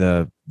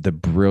 the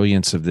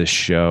brilliance of this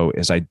show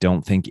is I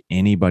don't think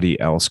anybody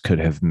else could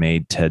have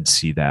made Ted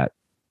see that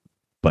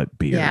but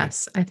Beard.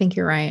 Yes, I think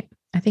you're right.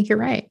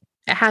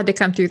 It had to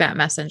come through that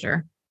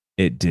messenger.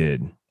 It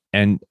did.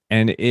 And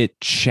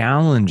it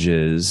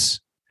challenges,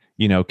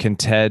 can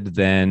Ted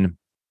then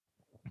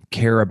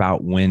care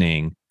about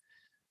winning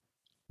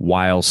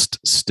whilst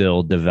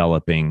still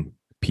developing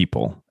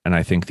people? And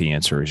I think the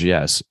answer is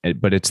yes.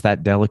 But it's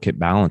that delicate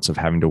balance of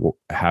having to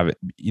have it,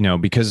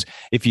 because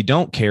if you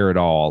don't care at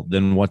all,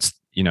 then what's,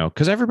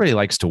 because everybody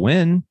likes to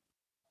win,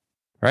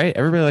 right?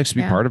 Everybody likes to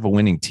be part of a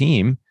winning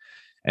team.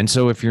 And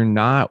so if you're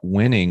not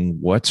winning,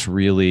 what's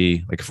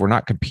really, like, if we're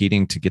not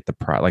competing to get the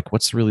prize, like,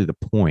 what's really the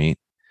point?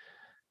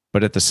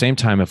 But at the same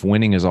time, if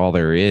winning is all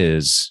there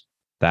is,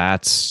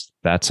 that's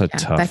tough.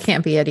 That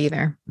can't be it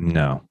either.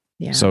 No.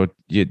 Yeah. So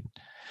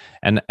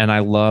and I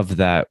love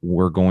that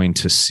we're going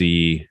to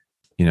see,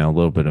 a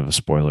little bit of a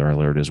spoiler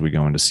alert as we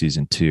go into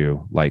season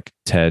 2, like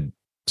Ted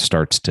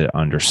starts to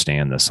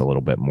understand this a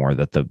little bit more,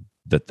 that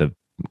the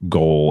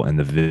goal and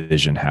the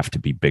vision have to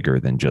be bigger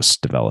than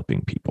just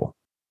developing people.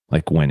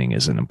 Like winning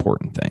is an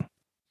important thing.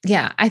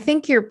 Yeah. I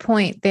think your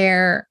point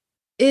there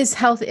is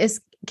health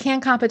is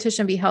can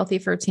competition be healthy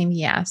for a team?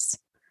 Yes,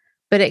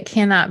 but it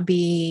cannot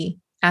be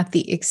at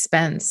the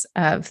expense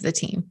of the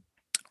team.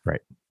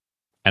 Right.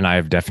 And I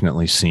have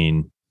definitely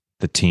seen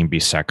the team be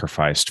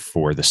sacrificed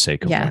for the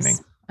sake of winning.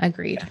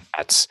 Agreed.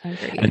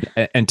 Agreed.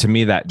 And to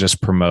me, that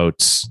just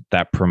promotes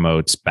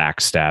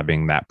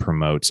backstabbing, that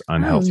promotes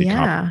unhealthy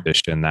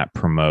competition, that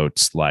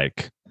promotes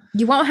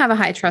you won't have a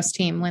high trust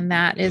team when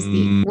that is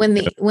when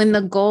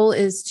the goal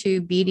is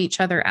to beat each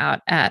other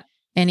out at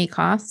any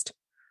cost.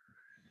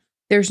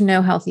 There's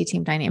no healthy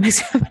team dynamics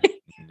happening.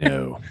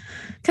 No.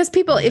 Because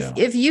people,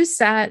 if you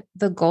set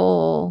the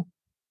goal,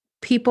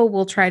 people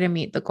will try to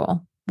meet the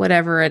goal,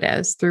 whatever it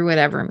is, through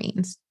whatever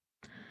means.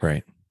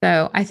 Right.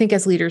 So I think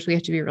as leaders, we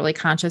have to be really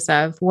conscious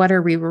of what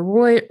are we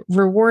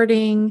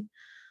rewarding?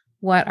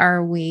 What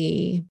are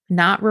we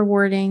not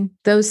rewarding?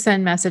 Those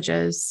send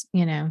messages,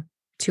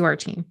 to our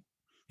team.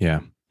 Yeah.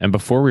 And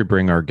before we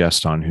bring our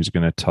guest on, who's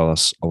going to tell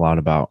us a lot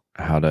about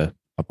how to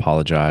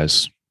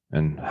apologize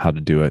and how to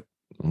do it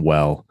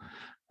well,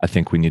 I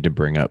think we need to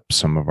bring up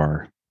some of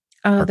our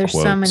there's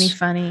quotes. So many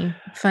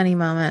funny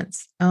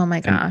moments. Oh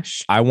my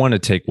gosh. And I want to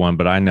take one,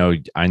 but I know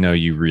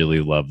you really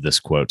love this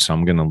quote, so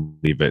I'm going to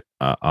leave it.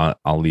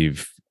 I'll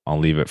leave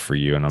it for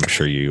you, and I'm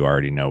sure you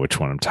already know which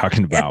one I'm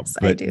talking about. Yes,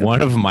 but I do.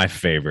 One of my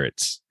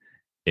favorites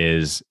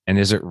is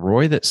it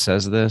Roy that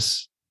says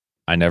this?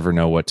 I never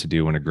know what to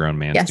do when a grown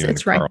man's doing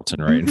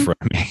Carlton right in front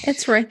of me.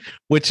 It's right.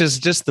 Which is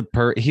just the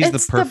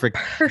perfect.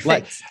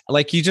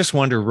 Like you just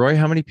wonder, Roy,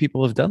 how many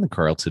people have done the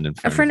Carlton in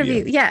front of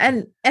you?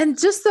 Yeah. And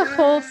just the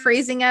whole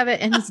phrasing of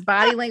it and his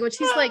body language,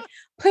 he's like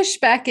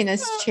pushed back in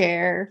his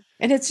chair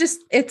and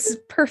it's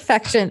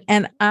perfection.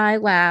 And I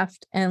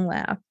laughed and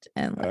laughed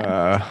and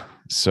laughed.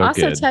 So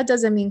also, good. Ted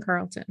doesn't mean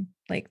Carlton,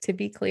 to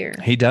be clear.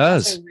 He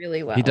does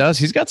really well. He does.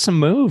 He's got some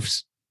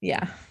moves.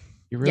 Yeah.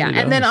 Really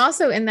does. And then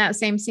also in that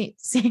same scene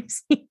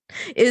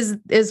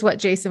is what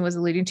Jason was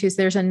alluding to. So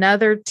there's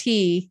another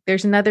tea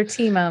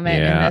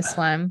moment in this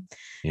one.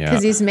 Yeah.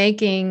 Because he's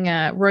making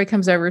Roy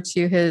comes over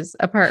to his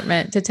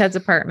apartment, to Ted's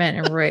apartment,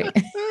 and Roy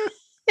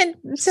and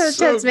so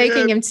Ted's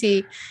making him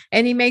tea,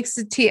 and he makes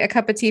a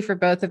cup of tea for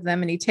both of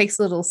them, and he takes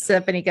a little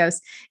sip and he goes,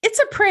 "It's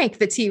a prank,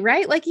 the tea,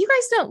 right? You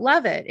guys don't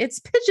love it. It's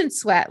pigeon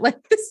sweat.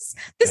 This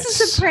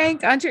is a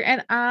prank, Andre."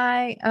 And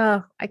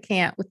I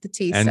can't with the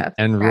tea stuff.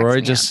 And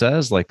Roy just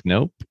says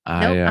nope.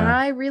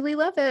 I really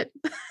love it.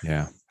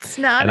 Yeah. It's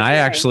not. And I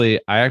actually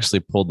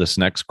pulled this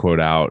next quote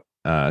out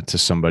to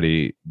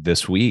somebody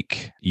this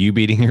week. You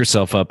beating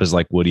yourself up is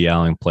like Woody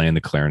Allen playing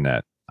the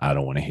clarinet. I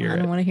don't want to hear it. I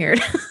don't want to hear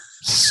it.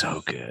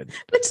 So good.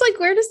 Which,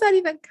 where does that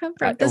even come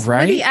from? Does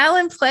Woody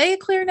Allen play a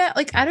clarinet?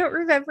 I don't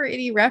remember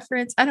any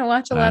reference. I don't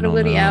watch a lot of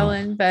Woody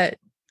Allen, but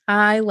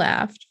I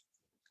laughed.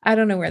 I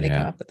don't know where they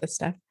come up with this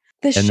stuff.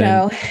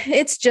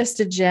 It's just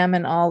a gem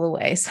in all the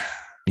ways.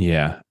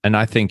 Yeah. And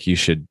I think you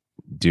should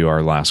do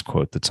our last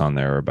quote that's on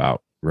there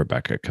about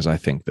Rebecca, because I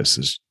think this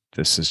is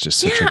just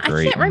such a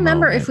great I can't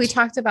remember moment. if we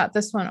talked about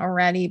this one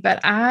already,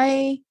 but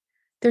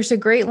there's a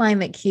great line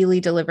that Keely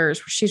delivers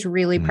where she's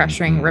really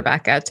pressuring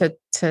Rebecca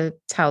to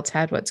tell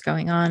Ted what's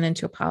going on and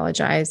to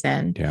apologize.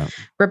 And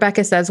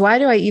Rebecca says, "Why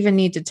do I even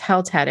need to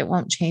tell Ted? It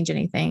won't change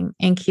anything."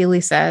 And Keely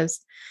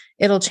says,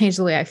 "It'll change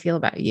the way I feel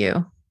about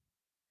you."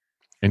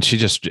 And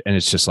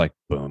it's just like,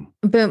 boom.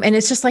 Boom. And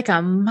it's just like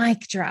a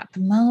mic drop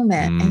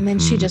moment. And then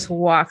she just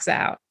walks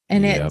out.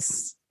 And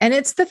it's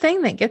the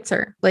thing that gets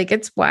her.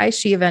 It's why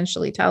she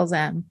eventually tells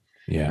him.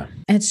 Yeah.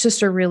 It's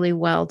just a really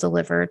well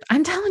delivered.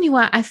 I'm telling you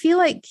what, I feel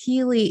like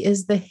Keely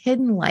is the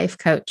hidden life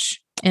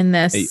coach in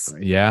this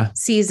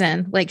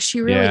season.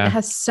 She really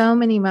has so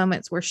many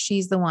moments where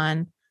she's the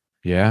one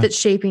that's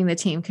shaping the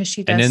team, because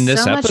she does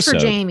so much for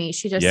Jamie.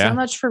 She does so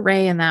much for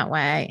Ray in that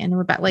way. And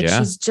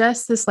she's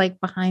just this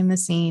behind the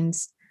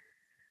scenes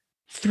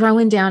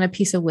throwing down a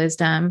piece of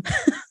wisdom.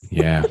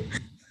 Yeah.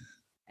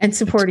 And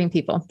supporting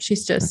people.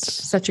 She's just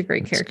such a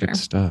great character. Good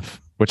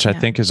stuff, which I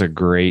think is a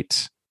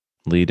great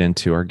lead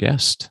into our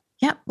guest.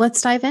 Yeah,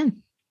 let's dive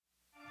in.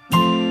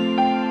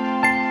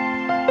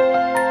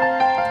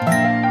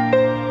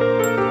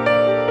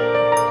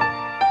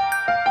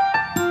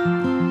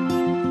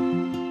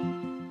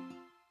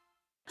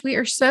 We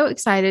are so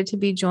excited to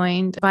be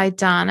joined by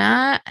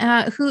Donna,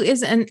 who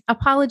is an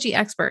apology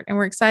expert, and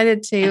we're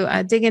excited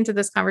to dig into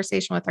this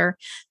conversation with her.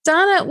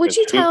 Donna, would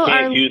you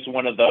tell use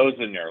one of those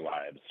in their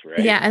lives, right?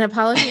 Yeah, an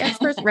apology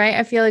expert, right?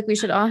 I feel like we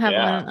should all have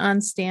one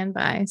on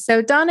standby.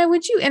 So, Donna,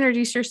 would you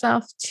introduce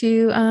yourself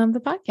to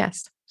the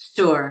podcast?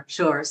 Sure.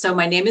 So,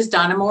 my name is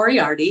Donna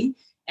Moriarty,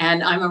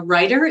 and I'm a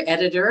writer,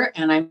 editor,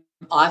 and I'm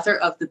author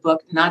of the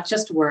book, Not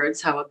Just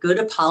Words, How a Good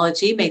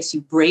Apology Makes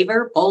You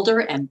Braver, Bolder,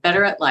 and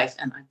Better at Life.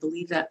 And I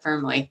believe that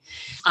firmly.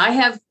 I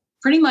have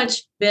pretty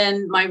much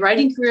my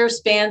writing career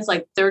spans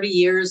 30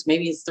 years,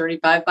 maybe it's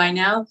 35 by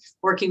now,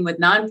 working with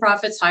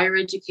nonprofits, higher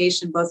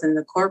education, both in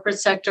the corporate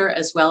sector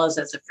as well as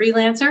a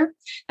freelancer.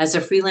 As a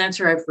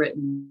freelancer, I've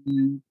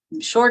written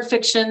short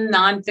fiction,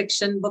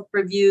 nonfiction, book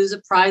reviews,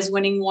 a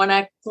prize-winning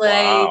one-act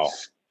play. Wow.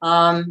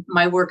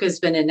 My work has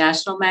been in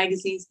national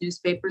magazines,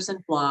 newspapers, and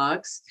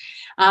blogs.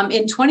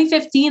 In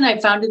 2015, I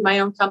founded my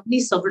own company,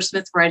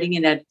 Silversmith Writing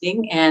and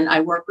Editing, and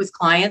I work with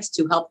clients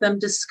to help them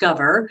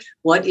discover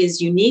what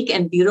is unique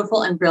and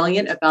beautiful and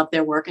brilliant about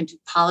their work and to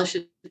polish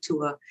it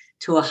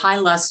to a high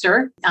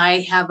luster. I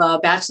have a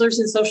bachelor's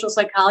in social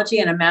psychology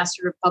and a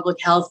master of public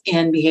health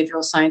in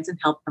behavioral science and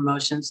health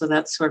promotion. So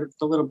that's sort of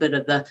a little bit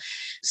of the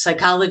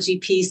psychology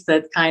piece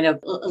that kind of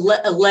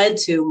led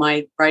to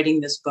my writing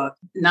this book.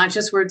 Not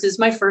Just Words is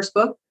my first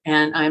book,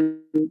 and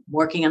I'm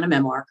working on a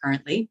memoir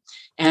currently.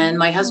 And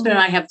my husband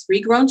and I have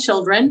 3 grown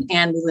children,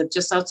 and we live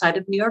just outside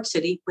of New York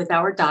City with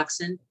our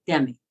dachshund,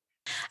 Demi.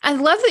 I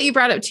love that you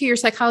brought up to your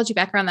psychology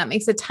background. That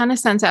makes a ton of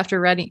sense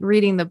after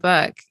reading the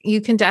book. You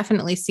can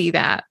definitely see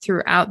that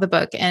throughout the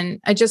book.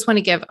 And I just want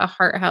to give a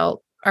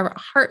heartfelt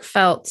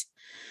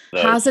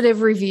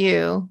positive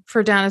review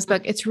for Donna's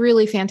book. It's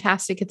really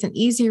fantastic. It's an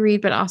easy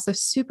read, but also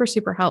super,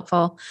 super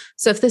helpful.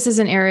 So if this is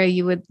an area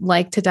you would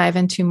like to dive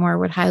into more,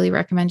 would highly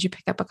recommend you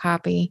pick up a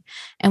copy,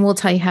 and we'll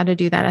tell you how to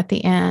do that at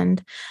the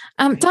end.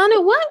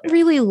 Donna, what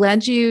really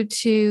led you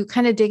to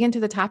kind of dig into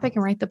the topic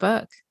and write the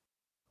book?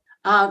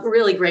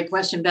 Really great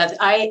question, Beth.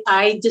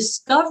 I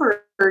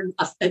discovered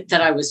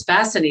that I was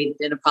fascinated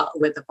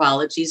with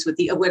apologies, with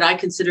what I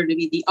consider to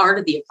be the art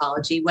of the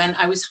apology, when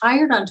I was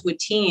hired onto a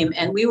team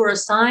and we were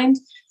assigned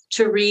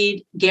to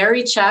read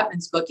Gary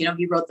Chapman's book. You know,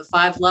 he wrote The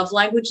 5 Love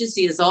Languages.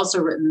 He has also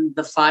written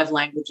The 5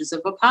 Languages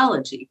of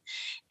Apology.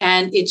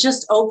 And it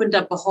just opened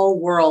up a whole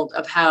world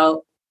of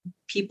how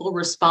people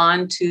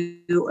respond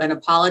to an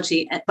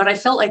apology. But I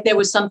felt like there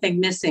was something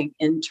missing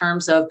in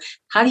terms of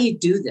how do you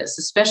do this,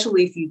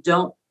 especially if you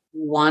don't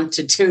want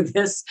to do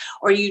this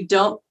or you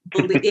don't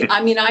believe it.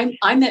 I mean,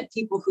 I met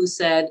people who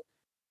said,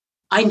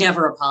 I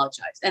never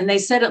apologize. And they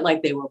said it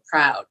like they were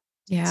proud.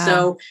 Yeah.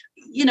 So,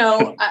 you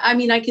know, I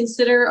mean, I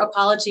consider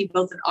apology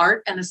both an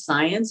art and a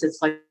science.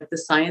 It's like the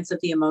science of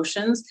the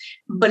emotions,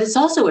 but it's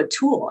also a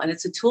tool, and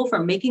it's a tool for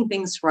making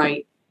things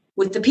right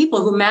with the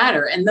people who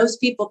matter. And those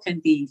people can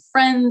be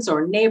friends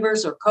or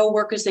neighbors or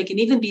coworkers. They can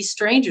even be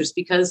strangers,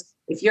 because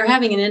if you're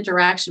having an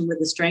interaction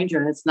with a stranger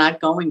and it's not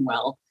going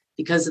well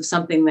because of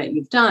something that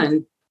you've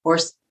done or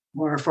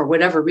for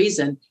whatever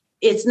reason,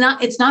 it's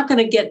not going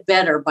to get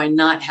better by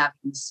not having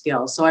the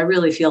skill. So I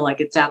really feel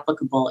like it's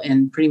applicable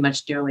in pretty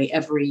much nearly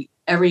every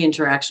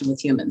interaction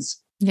with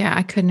humans. Yeah,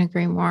 I couldn't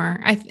agree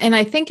more. I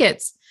think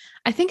it's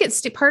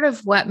part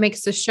of what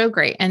makes the show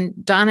great. And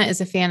Donna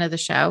is a fan of the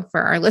show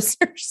for our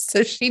listeners,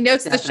 so she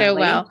knows the show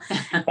well.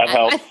 That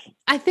helps.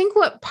 I think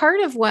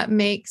part of what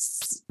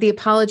makes the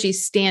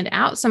apologies stand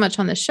out so much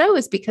on the show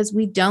is because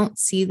we don't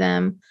see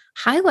them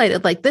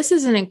highlighted. Like, this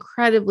is an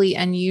incredibly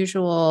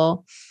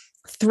unusual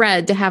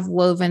thread to have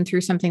woven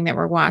through something that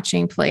we're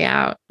watching play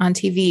out on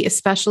TV,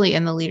 especially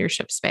in the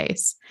leadership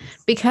space,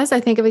 because I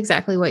think of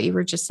exactly what you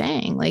were just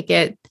saying. Like,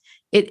 it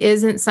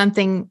isn't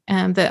something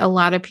that a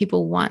lot of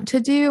people want to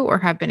do or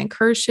have been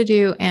encouraged to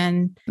do,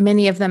 and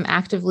many of them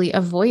actively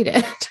avoid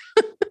it.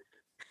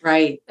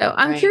 Right. So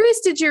I'm curious,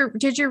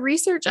 did your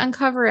research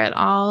uncover at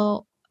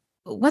all?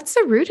 What's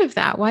the root of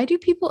that? Why do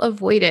people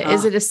avoid it?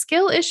 Is it a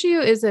skill issue?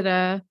 Is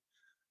it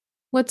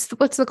what's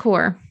the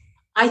core?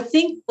 I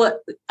think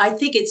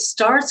it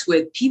starts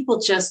with people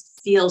just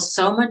feel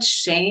so much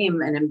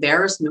shame and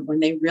embarrassment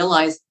when they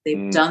realize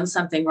they've done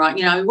something wrong.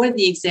 You know, one of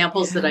the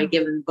examples that I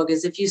give in the book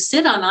is if you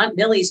sit on Aunt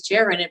Millie's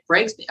chair and it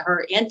breaks,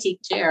 her antique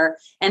chair,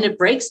 and it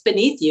breaks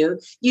beneath you,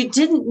 you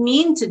didn't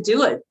mean to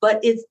do it,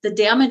 but the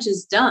damage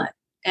is done,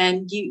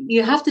 and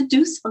you have to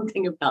do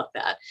something about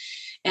that.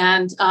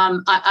 And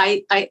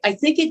I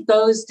think it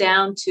goes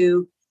down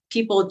to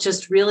people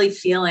just really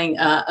feeling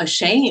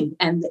ashamed.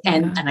 And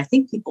I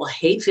think people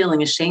hate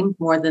feeling ashamed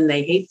more than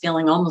they hate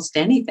feeling almost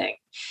anything.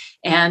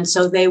 And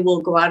so they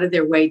will go out of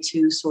their way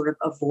to sort of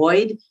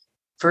avoid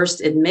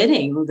first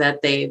admitting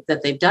that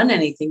they've done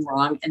anything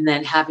wrong, and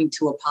then having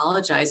to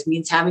apologize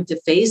means having to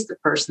face the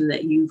person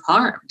that you've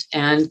harmed.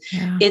 And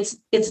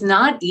it's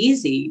not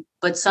easy,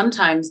 but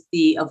sometimes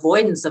the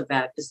avoidance of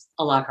that is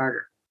a lot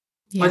harder,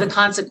 or the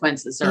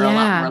consequences are a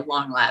lot more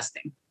long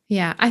lasting.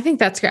 Yeah, I think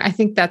that's great. I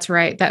think that's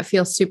right. That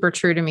feels super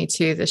true to me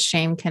too, the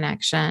shame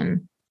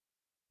connection.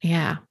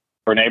 Yeah.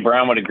 Brene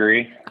Brown would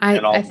agree.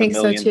 I think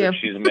so too. That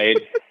she's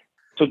made.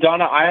 So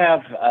Donna, I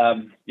have,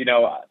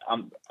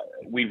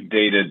 we've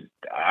dated,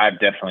 I've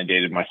definitely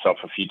dated myself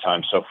a few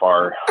times so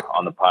far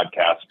on the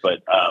podcast, but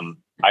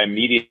I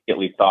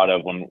immediately thought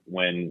of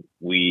when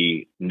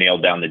we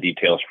nailed down the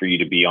details for you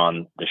to be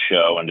on the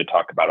show and to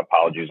talk about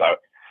apologies.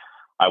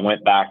 I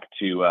went back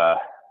to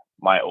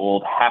my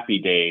old Happy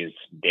Days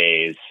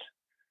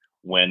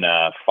when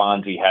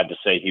Fonzie had to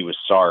say he was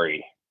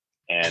sorry.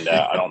 And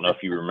I don't know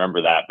if you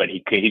remember that, but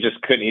he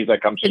just couldn't. He's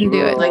like, I'm couldn't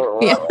do it. Like,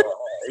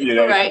 you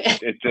know, right.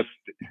 It's just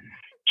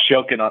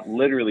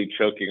literally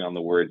choking on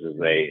the words as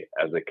they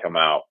come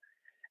out.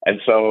 And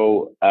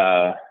so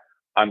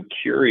I'm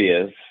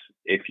curious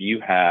if you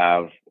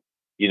have,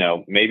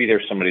 maybe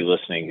there's somebody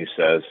listening who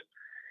says,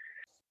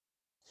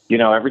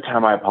 every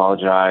time I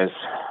apologize,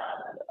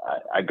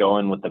 I go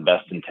in with the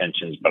best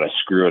intentions, but I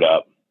screw it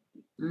up.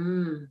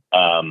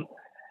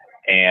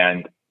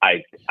 And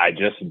I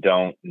just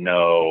don't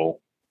know.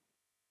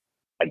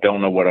 I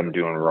don't know what I'm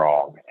doing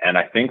wrong. And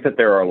I think that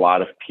there are a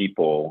lot of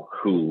people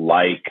who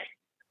like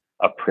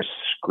a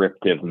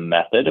prescriptive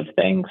method of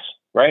things,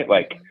 right?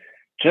 Like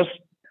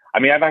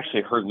I've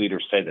actually heard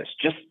leaders say this,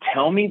 just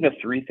tell me the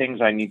 3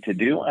 things I need to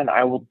do and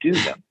I will do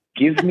them.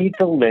 Give me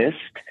the list.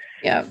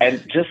 Yeah.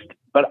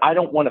 But I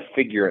don't want to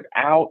figure it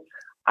out.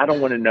 I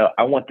don't want to know.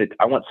 I want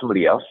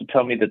somebody else to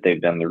tell me that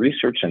they've done the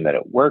research and that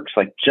it works.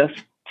 Like, just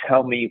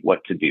tell me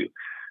what to do.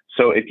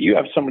 So if you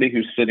have somebody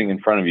who's sitting in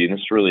front of you, and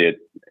it's really,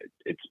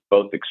 it's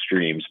both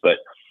extremes, but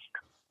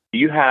do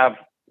you have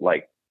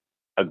like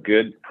a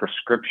good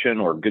prescription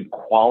or good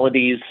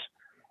qualities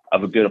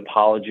of a good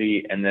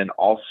apology? And then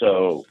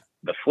also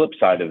the flip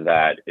side of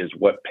that is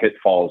what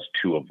pitfalls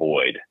to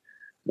avoid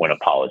when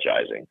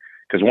apologizing.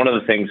 Because one of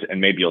the things, and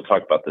maybe you'll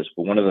talk about this,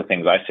 but one of the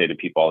things I say to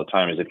people all the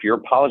time is if you're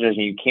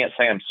apologizing, you can't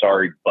say, I'm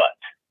sorry, but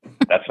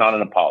that's not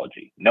an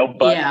apology. No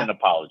buts in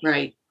apology.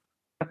 Right.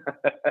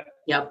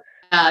 Yep.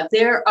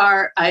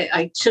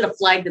 I should have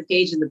flagged the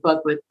page in the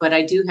book but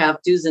I do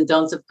have do's and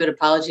don'ts of good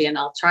apology, and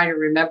I'll try to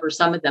remember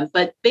some of them.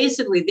 But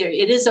basically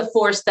it is a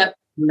 4-step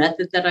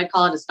method that I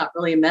call it. It's not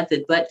really a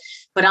method, but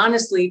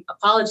honestly,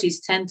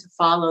 apologies tend to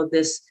follow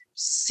this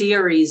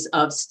series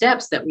of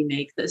steps that we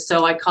make.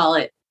 So I call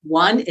it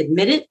 1,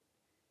 admit it,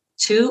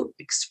 2,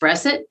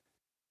 express it,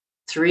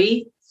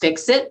 3,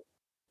 fix it,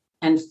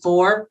 and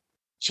 4,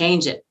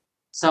 change it.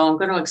 So I'm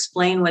going to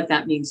explain what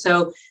that means.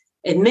 So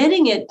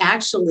admitting it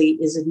actually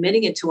is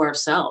admitting it to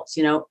ourselves.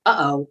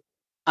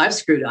 I've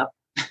screwed up.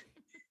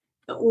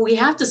 We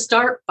have to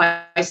start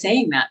by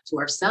saying that to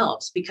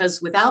ourselves,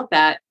 because without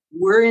that,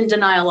 we're in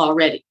denial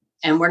already,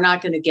 and we're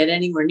not going to get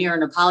anywhere near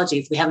an apology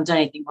if we haven't done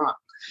anything wrong.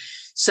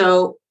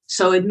 So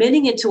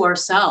admitting it to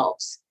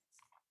ourselves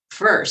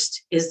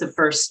first is the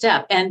first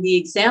step. And the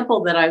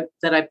example that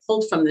I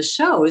pulled from the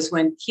show is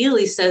when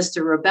Keeley says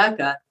to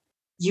Rebecca,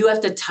 you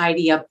have to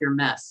tidy up your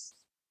mess.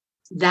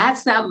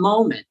 That's that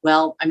moment.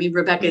 Well,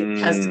 Rebecca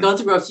has to go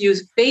through a few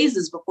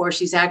phases before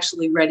she's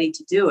actually ready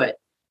to do it.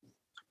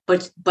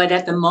 But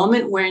at the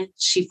moment when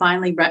she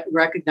finally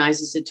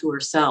recognizes it to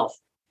herself,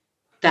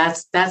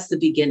 that's the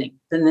beginning.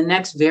 Then the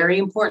next very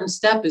important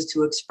step is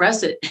to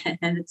express it,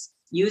 and it's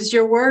use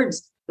your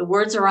words. The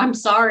words are, I'm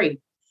sorry.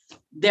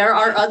 There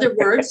are other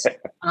words,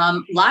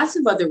 lots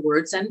of other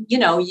words. And,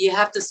 you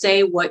have to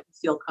say what you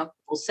feel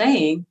comfortable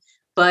saying.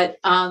 But,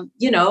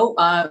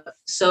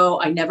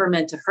 so I never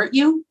meant to hurt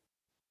you.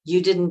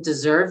 You didn't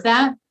deserve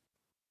that.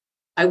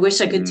 I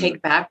wish I could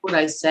take back what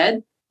I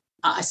said.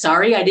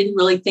 Sorry, I didn't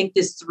really think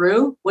this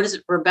through. What is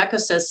it? Rebecca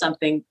says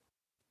something.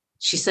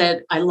 She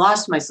said, I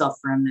lost myself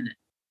for a minute.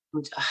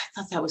 I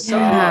thought that was so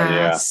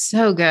good.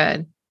 So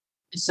good.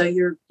 So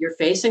you're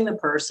facing the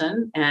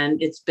person,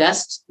 and it's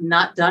best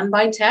not done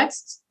by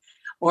text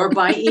or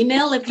by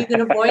email if you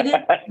can avoid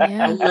it.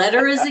 A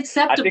letter is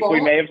acceptable. I think we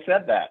may have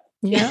said that.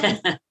 Yeah.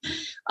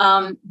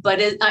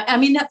 But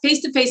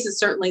face-to-face is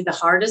certainly the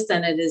hardest,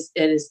 and it is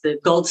the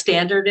gold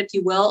standard, if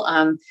you will.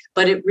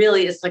 But it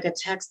really is like a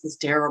text is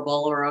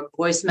terrible, or a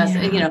voice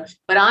message,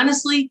 but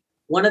honestly,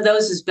 one of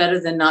those is better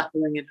than not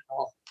doing it at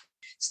all.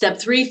 Step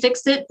 3,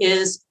 fix it,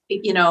 is,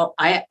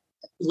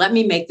 let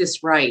me make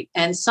this right.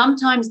 And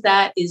sometimes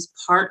that is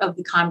part of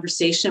the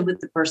conversation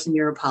with the person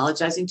you're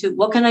apologizing to.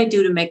 What can I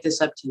do to make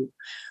this up to you?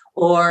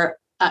 Or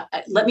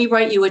let me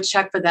write you a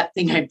check for that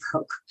thing I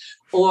broke.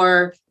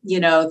 Or,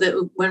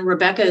 when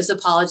Rebecca is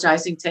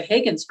apologizing to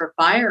Higgins for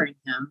firing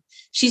him,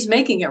 she's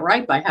making it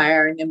right by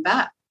hiring him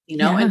back,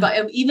 and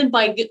by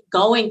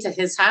going to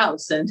his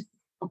house and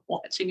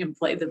watching him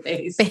play the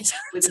bass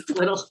with his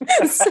little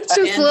mustache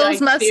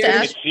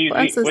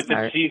with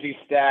the cheesy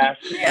stash.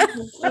 Yeah.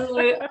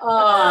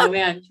 Oh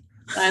man,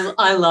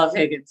 I love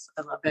Higgins.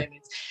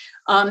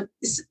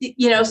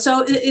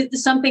 So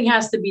something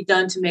has to be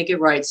done to make it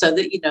right. So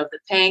that, the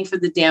paying for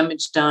the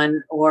damage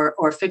done,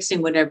 or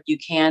fixing whatever you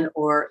can,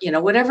 or,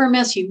 whatever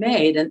mess you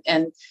made.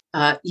 And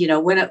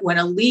when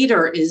a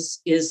leader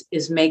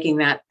is making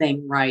that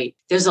thing right,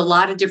 there's a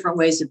lot of different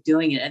ways of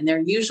doing it. And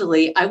they're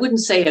usually, I wouldn't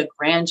say a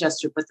grand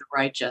gesture, but the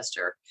right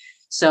gesture.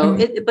 So,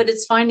 but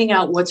it's finding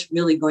out what's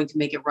really going to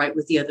make it right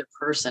with the other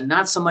person,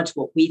 not so much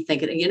what we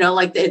think.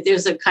 Like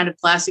there's a kind of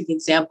classic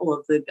example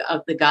of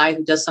the guy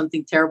who does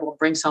something terrible and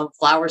brings home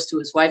flowers to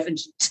his wife, and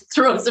she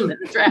throws them in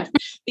the trash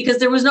because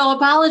there was no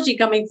apology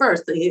coming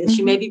first.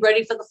 She may be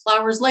ready for the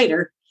flowers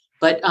later,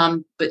 but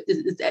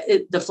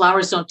the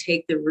flowers don't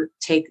take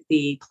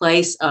the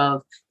place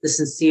of the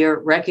sincere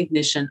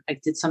recognition. I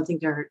did something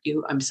to hurt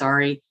you. I'm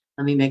sorry.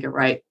 Let me make it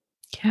right.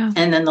 Yeah.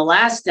 And then the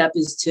last step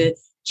is to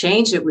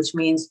change it, which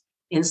means,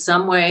 in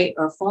some way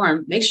or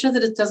form, make sure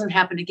that it doesn't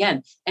happen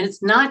again. And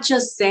it's not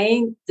just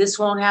saying this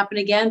won't happen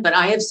again, but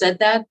I have said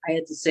that. I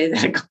had to say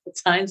that a couple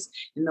of times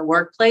in the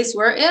workplace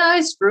where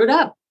I screwed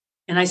up.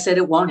 And I said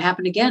it won't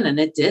happen again, and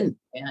it didn't.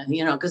 And,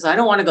 because I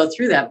don't want to go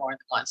through that more than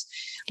once.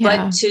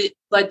 Yeah.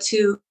 But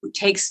to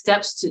take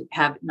steps to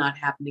have it not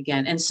happen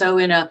again. And so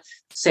in a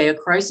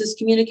crisis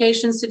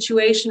communication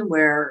situation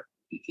where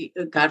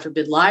God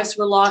forbid, lives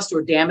were lost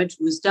or damage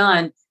was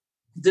done,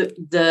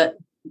 the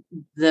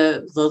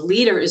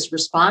leader is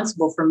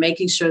responsible for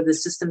making sure the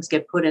systems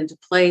get put into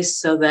place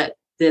so that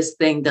this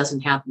thing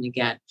doesn't happen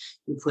again.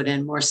 You put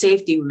in more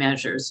safety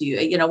measures,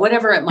 you know,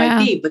 whatever it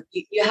might be, but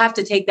you have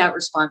to take that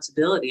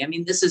responsibility. I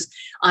mean, this is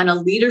on a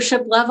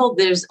leadership level,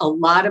 there's a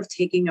lot of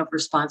taking of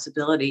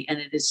responsibility, and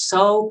it is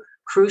so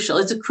crucial.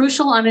 It's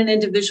crucial on an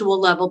individual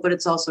level, but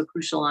it's also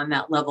crucial on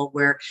that level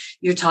where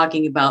you're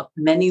talking about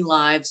many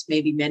lives,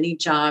 maybe many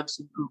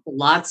jobs,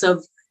 lots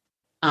of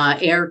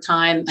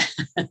airtime,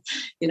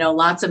 you know,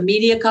 lots of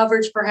media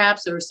coverage,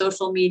 perhaps, or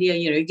social media.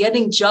 You know, you're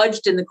getting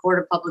judged in the court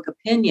of public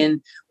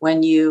opinion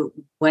when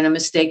a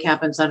mistake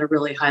happens on a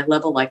really high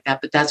level like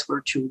that. But that's where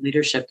true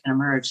leadership can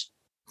emerge.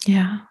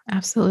 Yeah,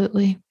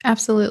 absolutely.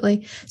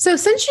 Absolutely. So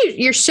since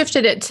you're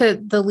shifted it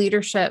to the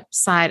leadership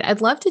side,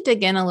 I'd love to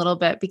dig in a little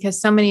bit,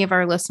 because so many of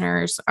our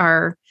listeners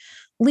are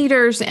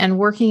leaders and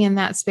working in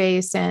that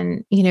space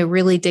and, you know,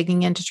 really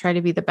digging in to try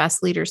to be the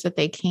best leaders that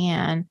they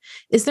can.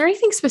 Is there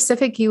anything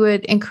specific you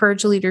would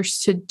encourage leaders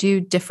to do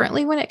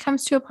differently when it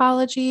comes to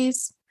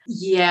apologies?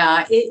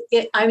 Yeah,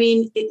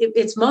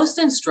 it's most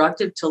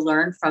instructive to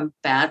learn from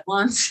bad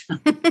ones.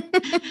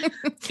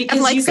 Because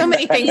like so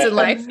many things in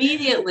life,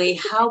 immediately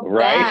how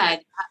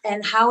bad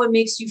and how it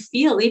makes you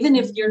feel, even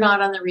if you're not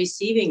on the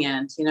receiving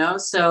end, you know?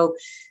 So,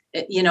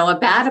 you know, a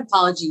bad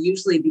apology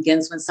usually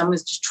begins when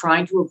someone's just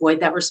trying to avoid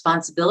that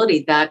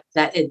responsibility, that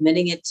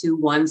admitting it to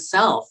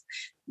oneself.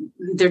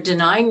 They're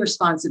denying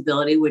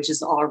responsibility, which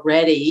is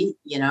already,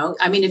 you know,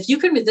 I mean, if you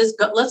can,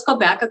 let's go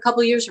back a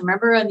couple of years.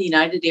 Remember on the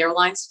United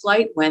Airlines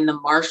flight when the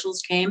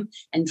marshals came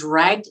and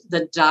dragged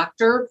the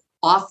doctor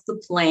off the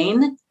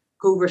plane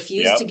who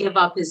refused to give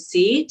up his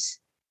seat?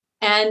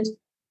 And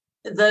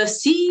the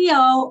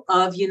CEO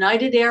of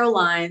United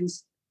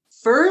Airlines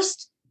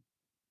first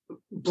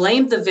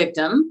blamed the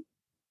victim,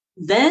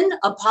 then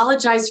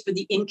apologized for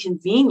the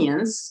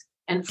inconvenience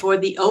and for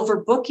the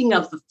overbooking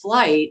of the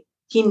flight.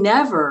 He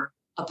never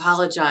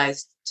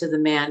apologized to the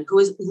man who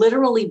was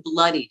literally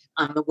bloodied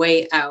on the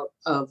way out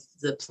of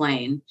the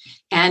plane.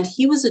 And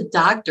he was a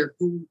doctor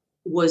who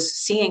was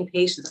seeing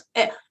patients.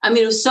 I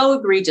mean, it was so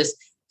egregious.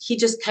 He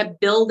just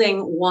kept building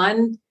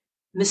one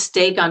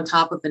mistake on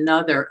top of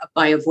another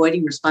by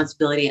avoiding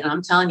responsibility. And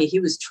I'm telling you, he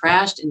was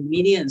trashed in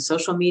media and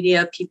social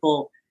media.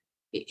 People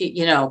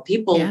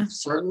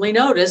certainly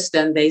noticed,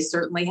 and they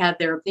certainly had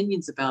their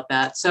opinions about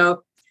that.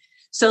 So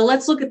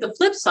let's look at the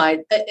flip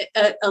side.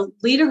 A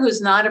leader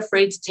who's not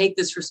afraid to take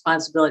this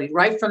responsibility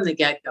right from the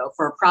get-go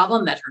for a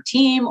problem that her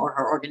team or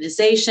her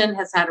organization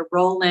has had a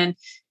role in.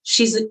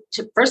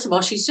 First of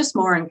all, she's just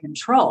more in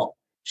control.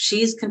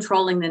 She's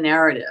controlling the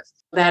narrative.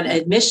 That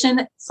admission,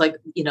 it's like,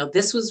 you know,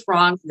 this was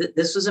wrong.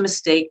 This was a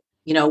mistake.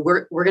 You know,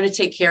 we're going to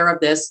take care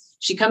of this.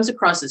 She comes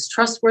across as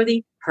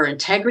trustworthy. Her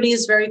integrity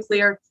is very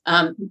clear.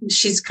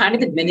 She's kind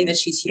of admitting that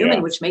she's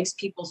human, which makes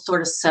people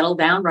sort of settle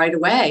down right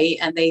away,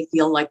 and they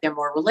feel like they're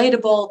more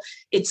relatable.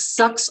 It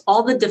sucks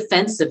all the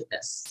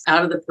defensiveness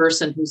out of the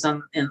person who's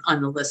on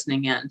the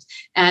listening end,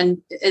 and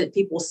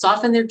people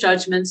soften their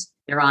judgments.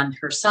 They're on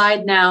her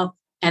side now,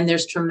 and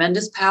there's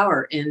tremendous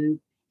power in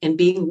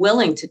being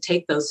willing to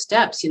take those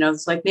steps. You know,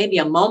 it's like maybe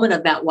a moment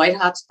of that white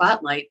hot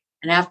spotlight,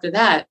 and after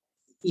that,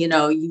 you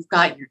know, you've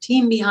got your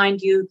team behind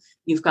you,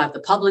 you've got the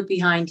public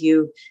behind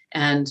you.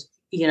 And,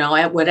 you know,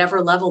 at whatever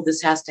level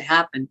this has to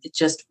happen, it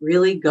just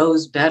really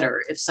goes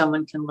better if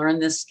someone can learn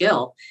this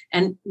skill.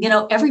 And, you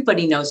know,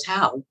 everybody knows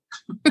how.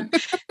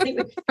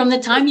 From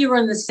the time you were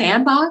in the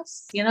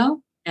sandbox, you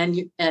know, and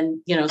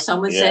you know,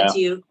 someone said to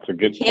you,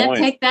 you can't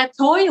take that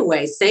toy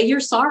away. Say you're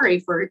sorry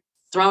for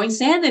throwing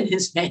sand in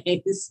his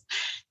face.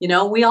 You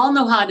know, we all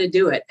know how to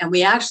do it. And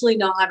we actually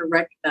know how to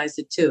recognize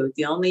it too.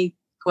 The only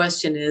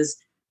question is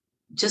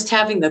just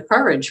having the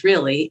courage,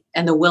 really,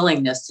 and the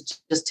willingness to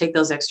just take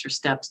those extra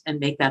steps and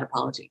make that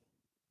apology.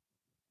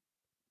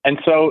 And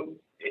so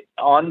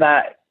on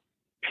that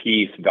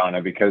piece,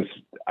 Donna, because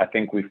I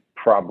think we've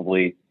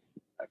probably,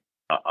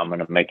 I'm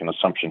going to make an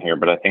assumption here,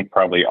 but I think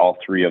probably all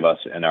three of us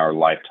in our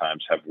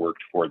lifetimes have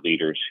worked for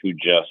leaders who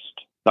just,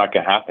 it's not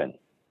going to happen.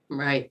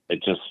 Right.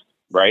 It just,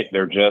 right.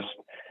 They're just,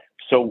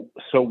 so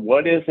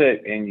what is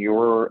it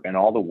in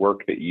all the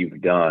work that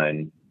you've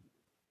done?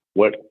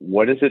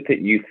 What is it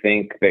that you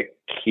think that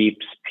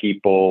keeps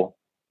people,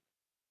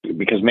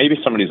 because maybe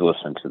somebody's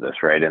listening to this,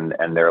 right?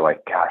 And they're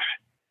like, gosh,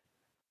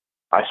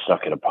 I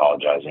suck at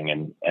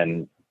apologizing.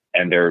 And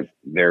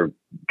they're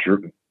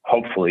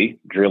hopefully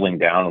drilling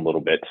down a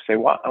little bit to say,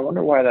 well, I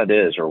wonder why that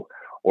is,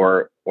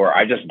 or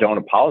I just don't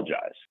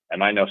apologize.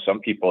 And I know some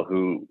people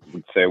who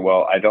would say,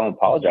 well, I don't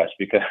apologize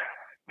because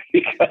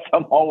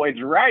I'm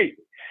always right.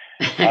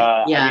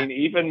 I mean,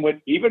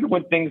 even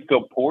when things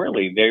go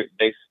poorly,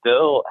 they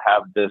still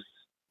have this,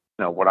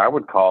 you know, what I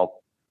would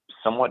call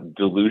somewhat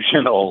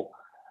delusional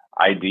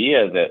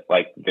idea that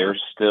like they're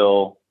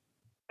still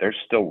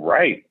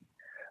right.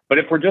 But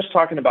if we're just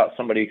talking about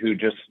somebody who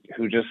just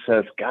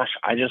says, gosh,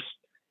 I just,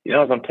 you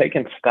know, as I'm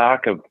taking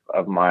stock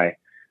of my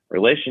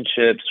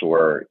relationships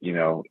or, you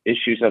know,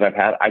 issues that I've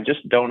had, I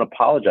just don't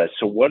apologize.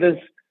 So what is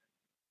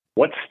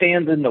What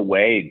stands in the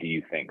way, do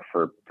you think,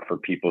 for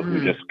people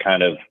who just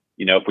kind of,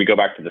 you know, if we go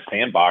back to the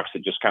sandbox,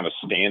 that just kind of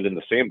stand in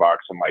the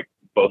sandbox and like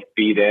both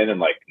feed in and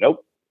like,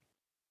 nope,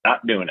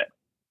 not doing it.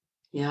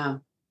 Yeah.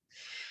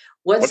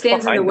 What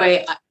stands in the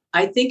way?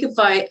 I think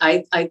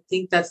I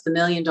think that's the $1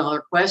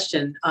 million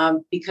question.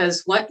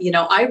 Because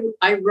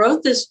I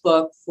wrote this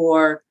book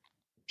for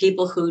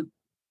people who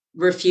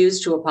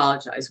refuse to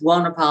apologize,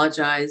 won't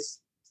apologize,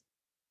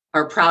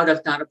 are proud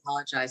of not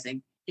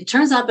apologizing. It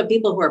turns out the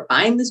people who are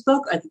buying this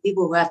book are the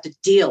people who have to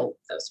deal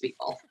with those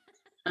people.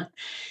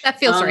 That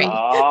feels right.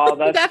 Oh,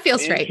 that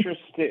feels right.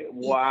 Interesting.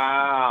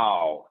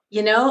 Wow.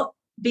 You know,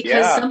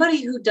 because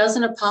somebody who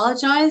doesn't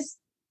apologize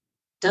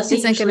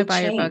isn't going to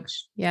buy your book.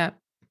 Yeah.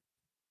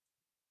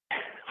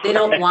 They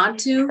don't want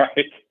to.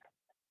 Right.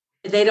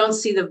 They don't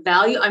see the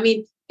value. I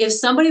mean, if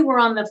somebody were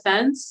on the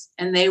fence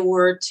and they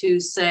were to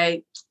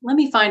say, let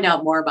me find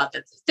out more about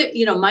this,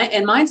 you know,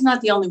 mine's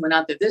not the only one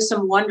out there. There's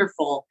some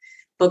wonderful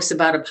books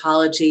about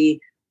apology.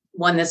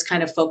 One that's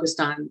kind of focused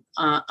on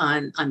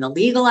the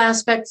legal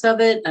aspects of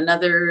it.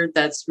 Another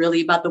that's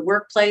really about the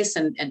workplace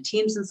and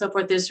teams and so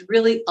forth. There's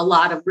really a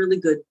lot of really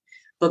good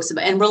books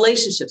about, and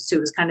relationships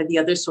too is kind of the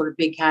other sort of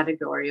big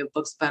category of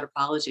books about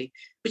apology.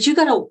 But you're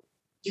gonna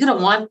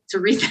want to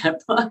read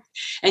that book,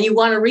 and you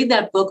want to read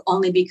that book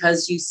only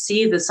because you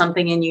see that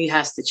something in you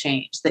has to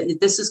change, that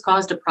this has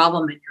caused a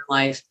problem in your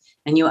life.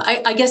 And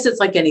I guess it's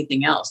like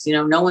anything else, you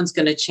know, no one's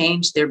going to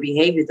change their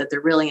behavior that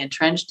they're really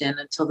entrenched in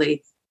until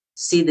they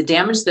see the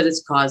damage that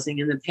it's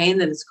causing and the pain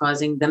that it's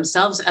causing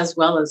themselves as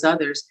well as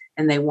others,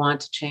 and they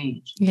want to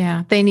change.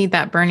 Yeah, they need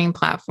that burning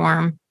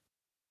platform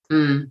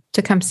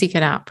to come seek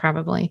it out,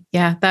 probably.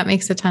 Yeah, that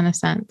makes a ton of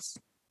sense.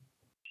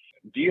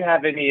 Do you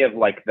have any of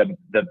like the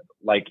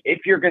like,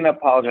 if you're going to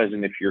apologize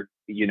and if you're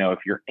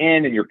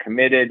in and you're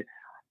committed,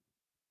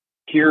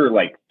 here are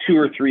like 2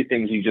 or 3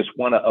 things you just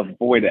want to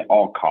avoid at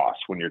all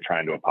costs when you're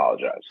trying to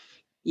apologize?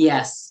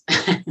 Yes.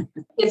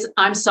 It's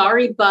I'm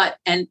sorry, but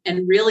and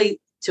really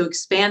to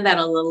expand that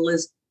a little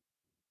is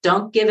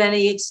don't give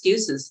any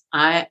excuses.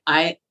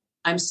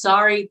 I'm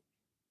sorry.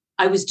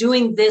 I was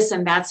doing this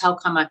and that's how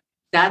come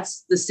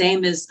that's the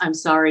same as I'm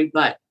sorry,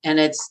 but, and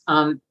it's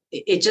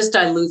it just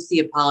dilutes the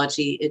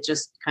apology. It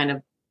just kind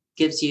of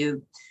gives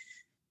you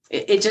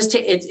it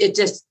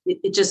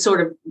just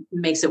sort of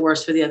makes it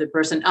worse for the other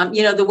person.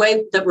 You know, the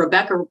way that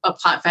Rebecca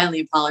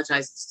finally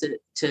apologizes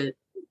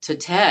to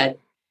Ted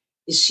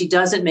is she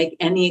doesn't make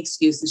any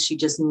excuses. She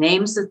just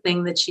names the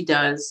thing that she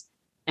does,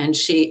 and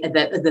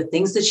the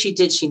things that she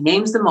did, she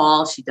names them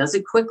all. She does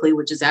it quickly,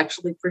 which is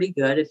actually pretty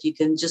good. If you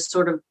can just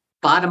sort of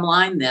bottom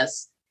line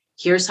this,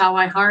 here's how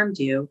I harmed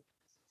you.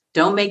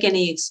 Don't make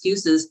any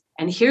excuses.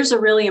 And here's a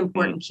really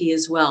important key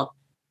as well.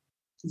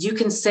 You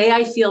can say,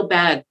 I feel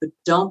bad, but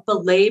don't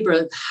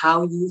belabor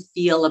how you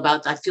feel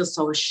about, I feel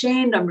so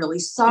ashamed. I'm really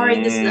sorry.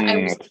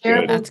 I was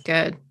terrible. That's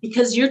good.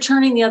 Because you're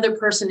turning the other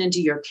person into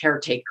your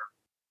caretaker.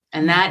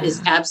 And that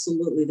is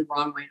absolutely the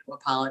wrong way to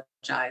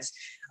apologize.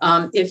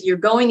 If you're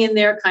going in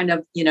there kind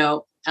of,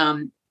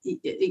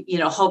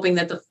 hoping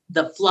that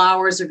the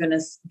flowers are going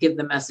to give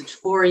the message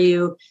for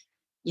you,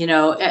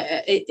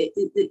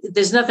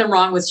 there's nothing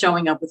wrong with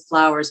showing up with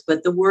flowers,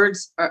 but the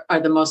words are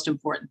the most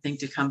important thing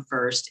to come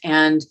first.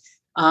 And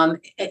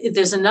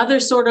there's another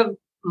sort of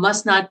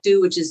must not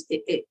do, which is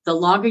the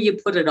longer you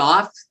put it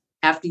off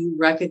after you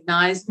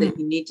recognize that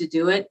you need to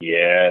do it,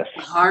 yes,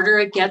 the harder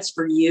it gets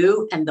for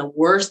you and the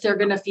worse they're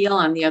going to feel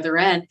on the other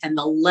end, and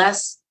the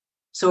less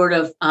sort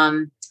of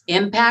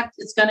impact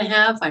it's going to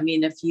have. I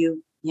mean, if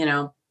think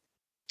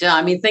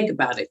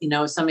about it,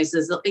 if somebody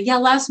says, yeah,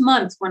 last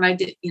month when I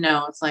did,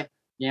 it's like,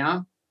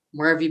 yeah,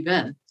 where have you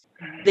been?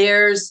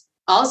 There's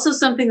also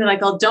something that I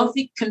call, don't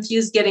be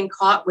confused getting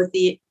caught with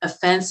the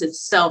offense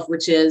itself,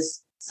 which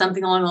is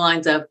something along the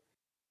lines of,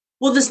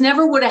 well, this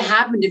never would have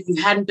happened if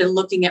you hadn't been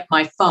looking at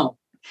my phone.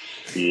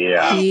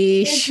 Yeah.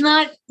 It's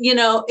not,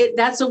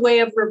 that's a way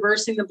of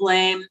reversing the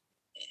blame,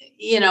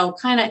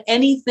 kind of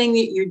anything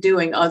that you're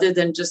doing other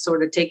than just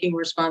sort of taking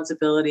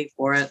responsibility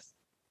for it.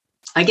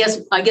 I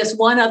guess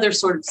one other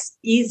sort of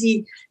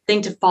easy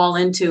thing to fall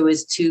into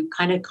is to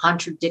kind of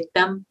contradict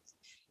them.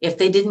 If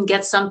they didn't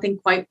get something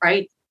quite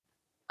right,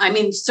 I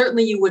mean,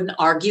 certainly you wouldn't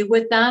argue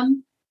with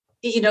them.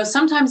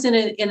 Sometimes in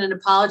an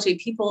apology,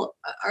 people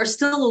are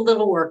still a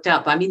little worked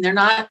up. I mean, they're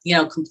not,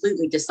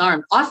 completely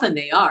disarmed. Often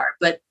they are,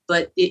 but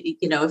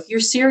if you're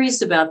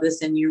serious about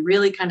this and you're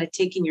really kind of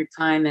taking your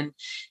time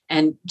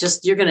and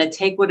just, you're going to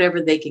take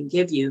whatever they can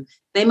give you,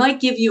 they might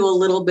give you a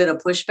little bit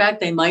of pushback.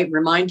 They might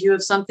remind you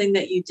of something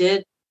that you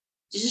did.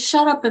 Just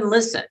shut up and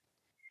listen.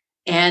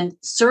 And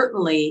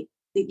certainly,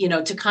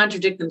 to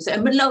contradict them, say,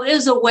 but no, it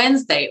was a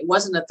Wednesday. It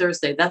wasn't a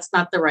Thursday. That's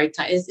not the right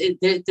time.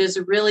 There's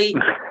a really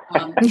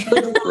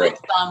good rule of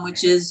thumb,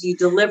 which is you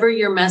deliver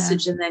your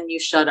message and then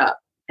you shut up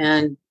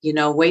and,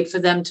 wait for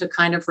them to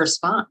kind of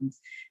respond.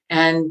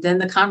 And then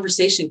the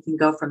conversation can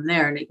go from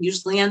there. And it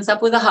usually ends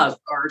up with a hug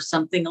or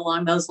something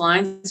along those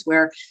lines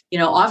where,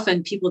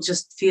 often people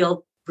just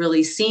feel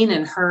really seen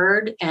and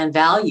heard and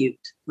valued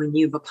when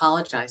you've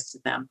apologized to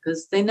them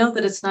because they know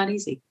that it's not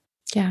easy.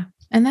 Yeah.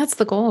 And that's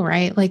the goal,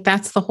 right? Like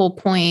that's the whole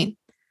point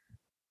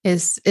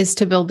is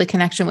to build the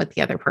connection with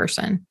the other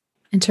person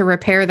and to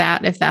repair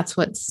that if that's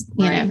what's,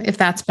 if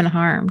that's been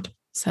harmed.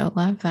 So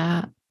love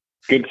that.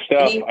 Good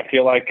stuff. I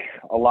feel like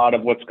a lot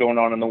of what's going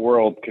on in the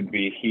world could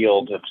be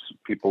healed if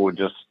people would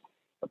just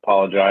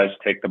apologize,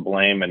 take the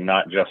blame, and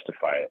not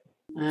justify it.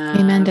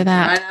 Amen to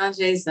that. Right on,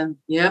 Jason.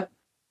 Yep.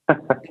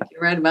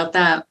 You're right about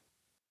that.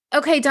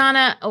 Okay,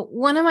 Donna,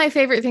 one of my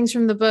favorite things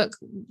from the book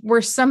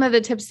were some of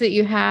the tips that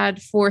you had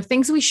for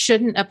things we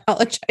shouldn't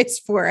apologize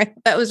for.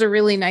 That was a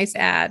really nice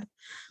ad.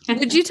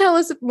 Could you tell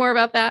us more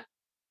about that?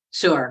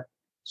 Sure.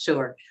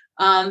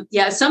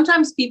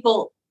 Sometimes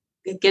people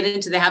get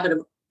into the habit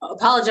of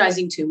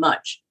apologizing too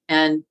much.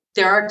 And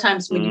there are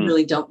times when you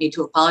really don't need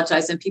to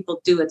apologize, and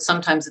people do it.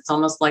 Sometimes it's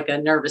almost like a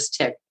nervous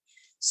tick.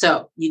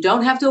 So you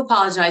don't have to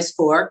apologize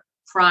for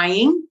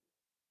crying.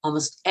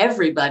 Almost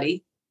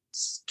everybody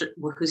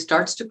who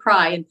starts to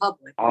cry in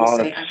public will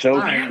say, "I'm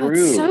sorry." True.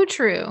 That's so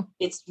true.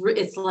 It's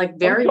like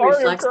very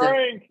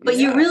reflexive, but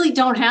you really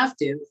don't have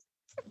to.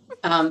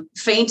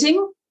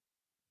 Fainting,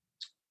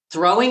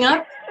 throwing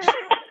up,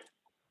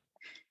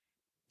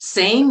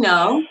 saying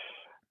no.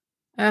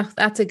 Oh,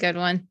 that's a good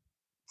one.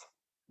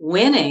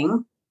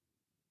 Winning.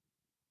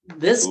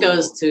 This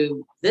goes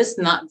to this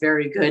not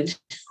very good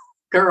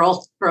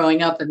girl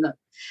growing up in the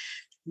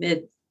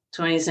mid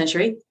 20th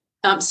century.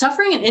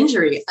 Suffering an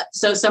injury.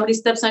 So somebody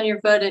steps on your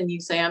foot and you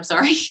say, "I'm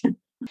sorry."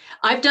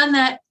 I've done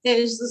that.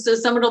 So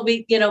someone will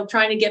be,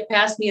 trying to get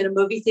past me in a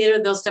movie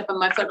theater. They'll step on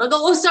my foot. I'll go,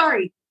 "Oh,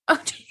 sorry."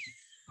 Oh,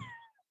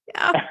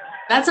 yeah.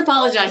 That's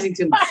apologizing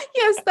too much.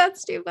 Yes,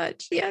 that's too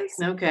much. Yes.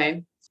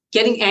 Okay.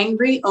 Getting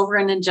angry over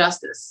an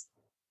injustice.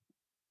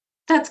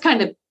 That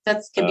can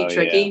be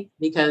tricky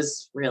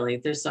because really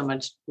there's so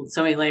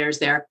many layers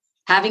there.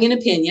 Having an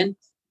opinion.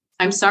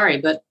 I'm sorry,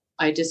 but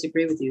I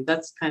disagree with you.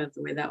 That's kind of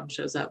the way that one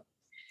shows up.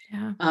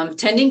 Yeah.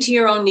 Tending to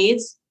your own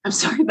needs. I'm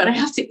sorry, but I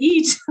have to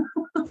eat.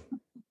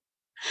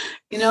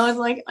 It's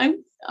like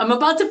I'm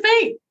about to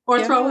faint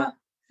or throw up.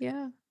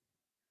 Yeah.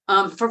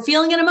 For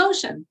feeling an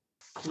emotion.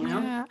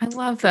 Yeah, I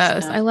love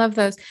those. I love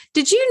those.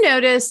 Did you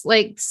notice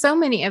like so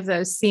many of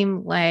those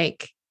seem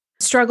like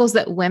struggles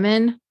that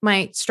women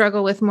might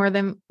struggle with more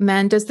than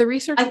men? Does the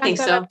research back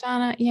that up,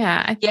 Donna?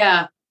 Yeah.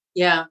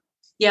 Yeah.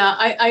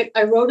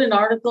 I wrote an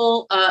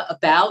article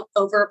about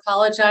over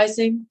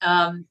apologizing,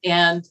 and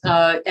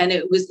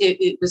it was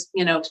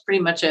pretty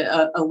much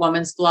a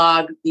woman's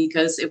blog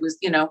because it was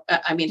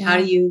how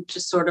do you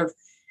just sort of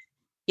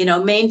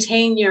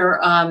maintain your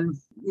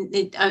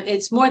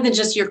it's more than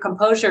just your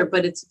composure,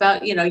 but it's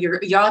about your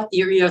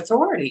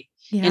authority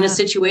in a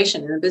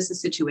situation, in a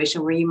business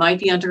situation where you might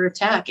be under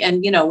attack,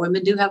 and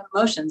women do have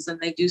emotions and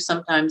they do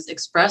sometimes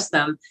express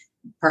them,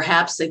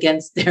 perhaps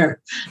against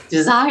their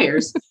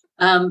desires.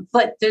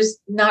 But there's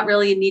not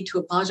really a need to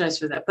apologize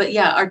for that. But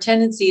yeah, our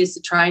tendency is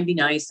to try and be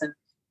nice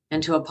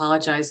and to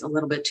apologize a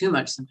little bit too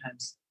much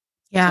sometimes.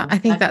 Yeah, so I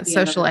think that's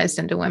socialized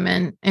into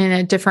women in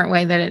a different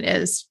way than it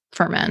is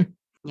for men.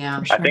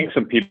 Yeah. Sure. I think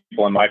some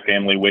people in my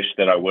family wish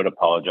that I would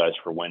apologize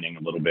for winning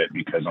a little bit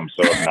because I'm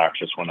so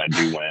obnoxious when I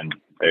do win.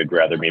 They'd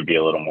rather me be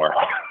a little more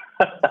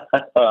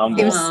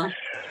humble.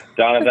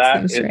 Donna,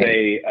 that is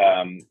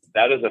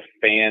a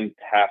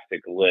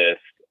fantastic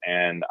list.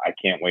 And I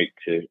can't wait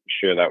to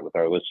share that with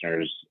our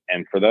listeners.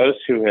 And for those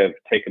who have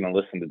taken a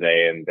listen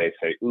today and they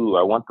say, "Ooh,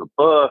 I want the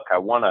book. I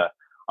want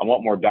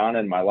more Donna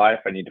in my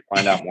life. I need to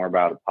find out more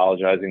about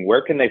apologizing."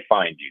 Where can they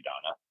find you,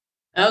 Donna?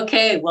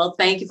 Okay. Well,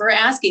 thank you for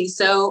asking.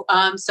 So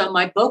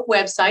my book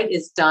website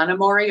is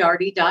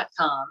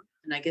donnamoriarty.com.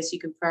 And I guess you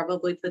can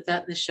probably put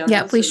that in the show notes.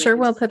 Yeah, we sure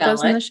will put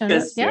those in the show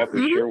notes. Yeah,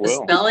 we sure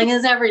will. Spelling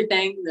is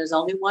everything. There's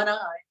only one I.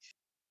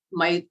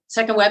 My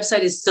second website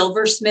is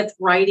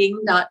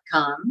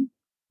silversmithwriting.com.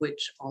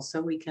 which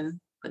also we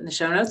can put in the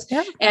show notes.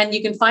 Yeah. And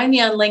you can find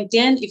me on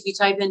LinkedIn. If you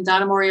type in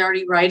Donna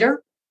Moriarty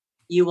Writer,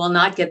 you will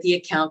not get the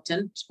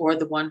accountant or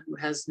the one who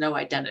has no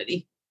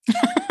identity.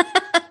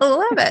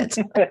 Love it.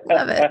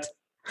 Love it.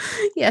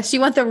 Yes, you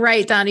want the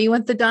right Donna. You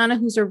want the Donna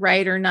who's a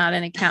writer, not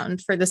an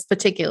accountant for this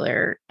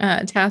particular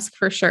task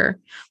for sure.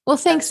 Well,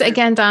 thanks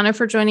again, Donna,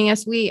 for joining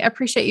us. We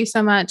appreciate you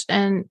so much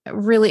and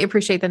really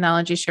appreciate the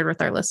knowledge you shared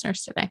with our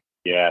listeners today.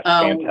 Yeah,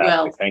 fantastic.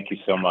 Well, thank you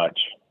so much.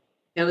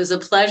 It was a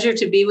pleasure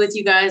to be with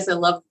you guys. I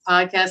love the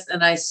podcast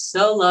and I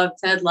so love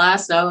Ted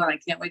Lasso and I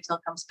can't wait till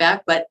it comes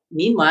back. But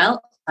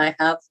meanwhile, I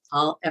have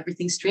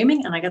everything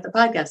streaming and I got the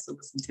podcast to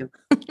listen to.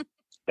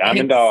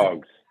 Diamond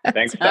Dogs.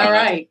 Thanks, Donna. All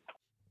right.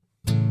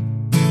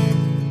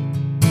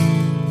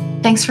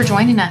 Thanks for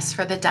joining us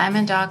for the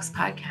Diamond Dogs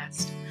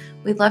podcast.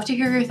 We'd love to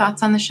hear your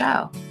thoughts on the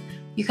show.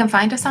 You can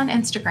find us on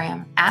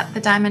Instagram @the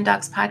Diamond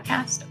Dogs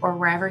Podcast or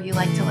wherever you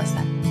like to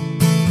listen.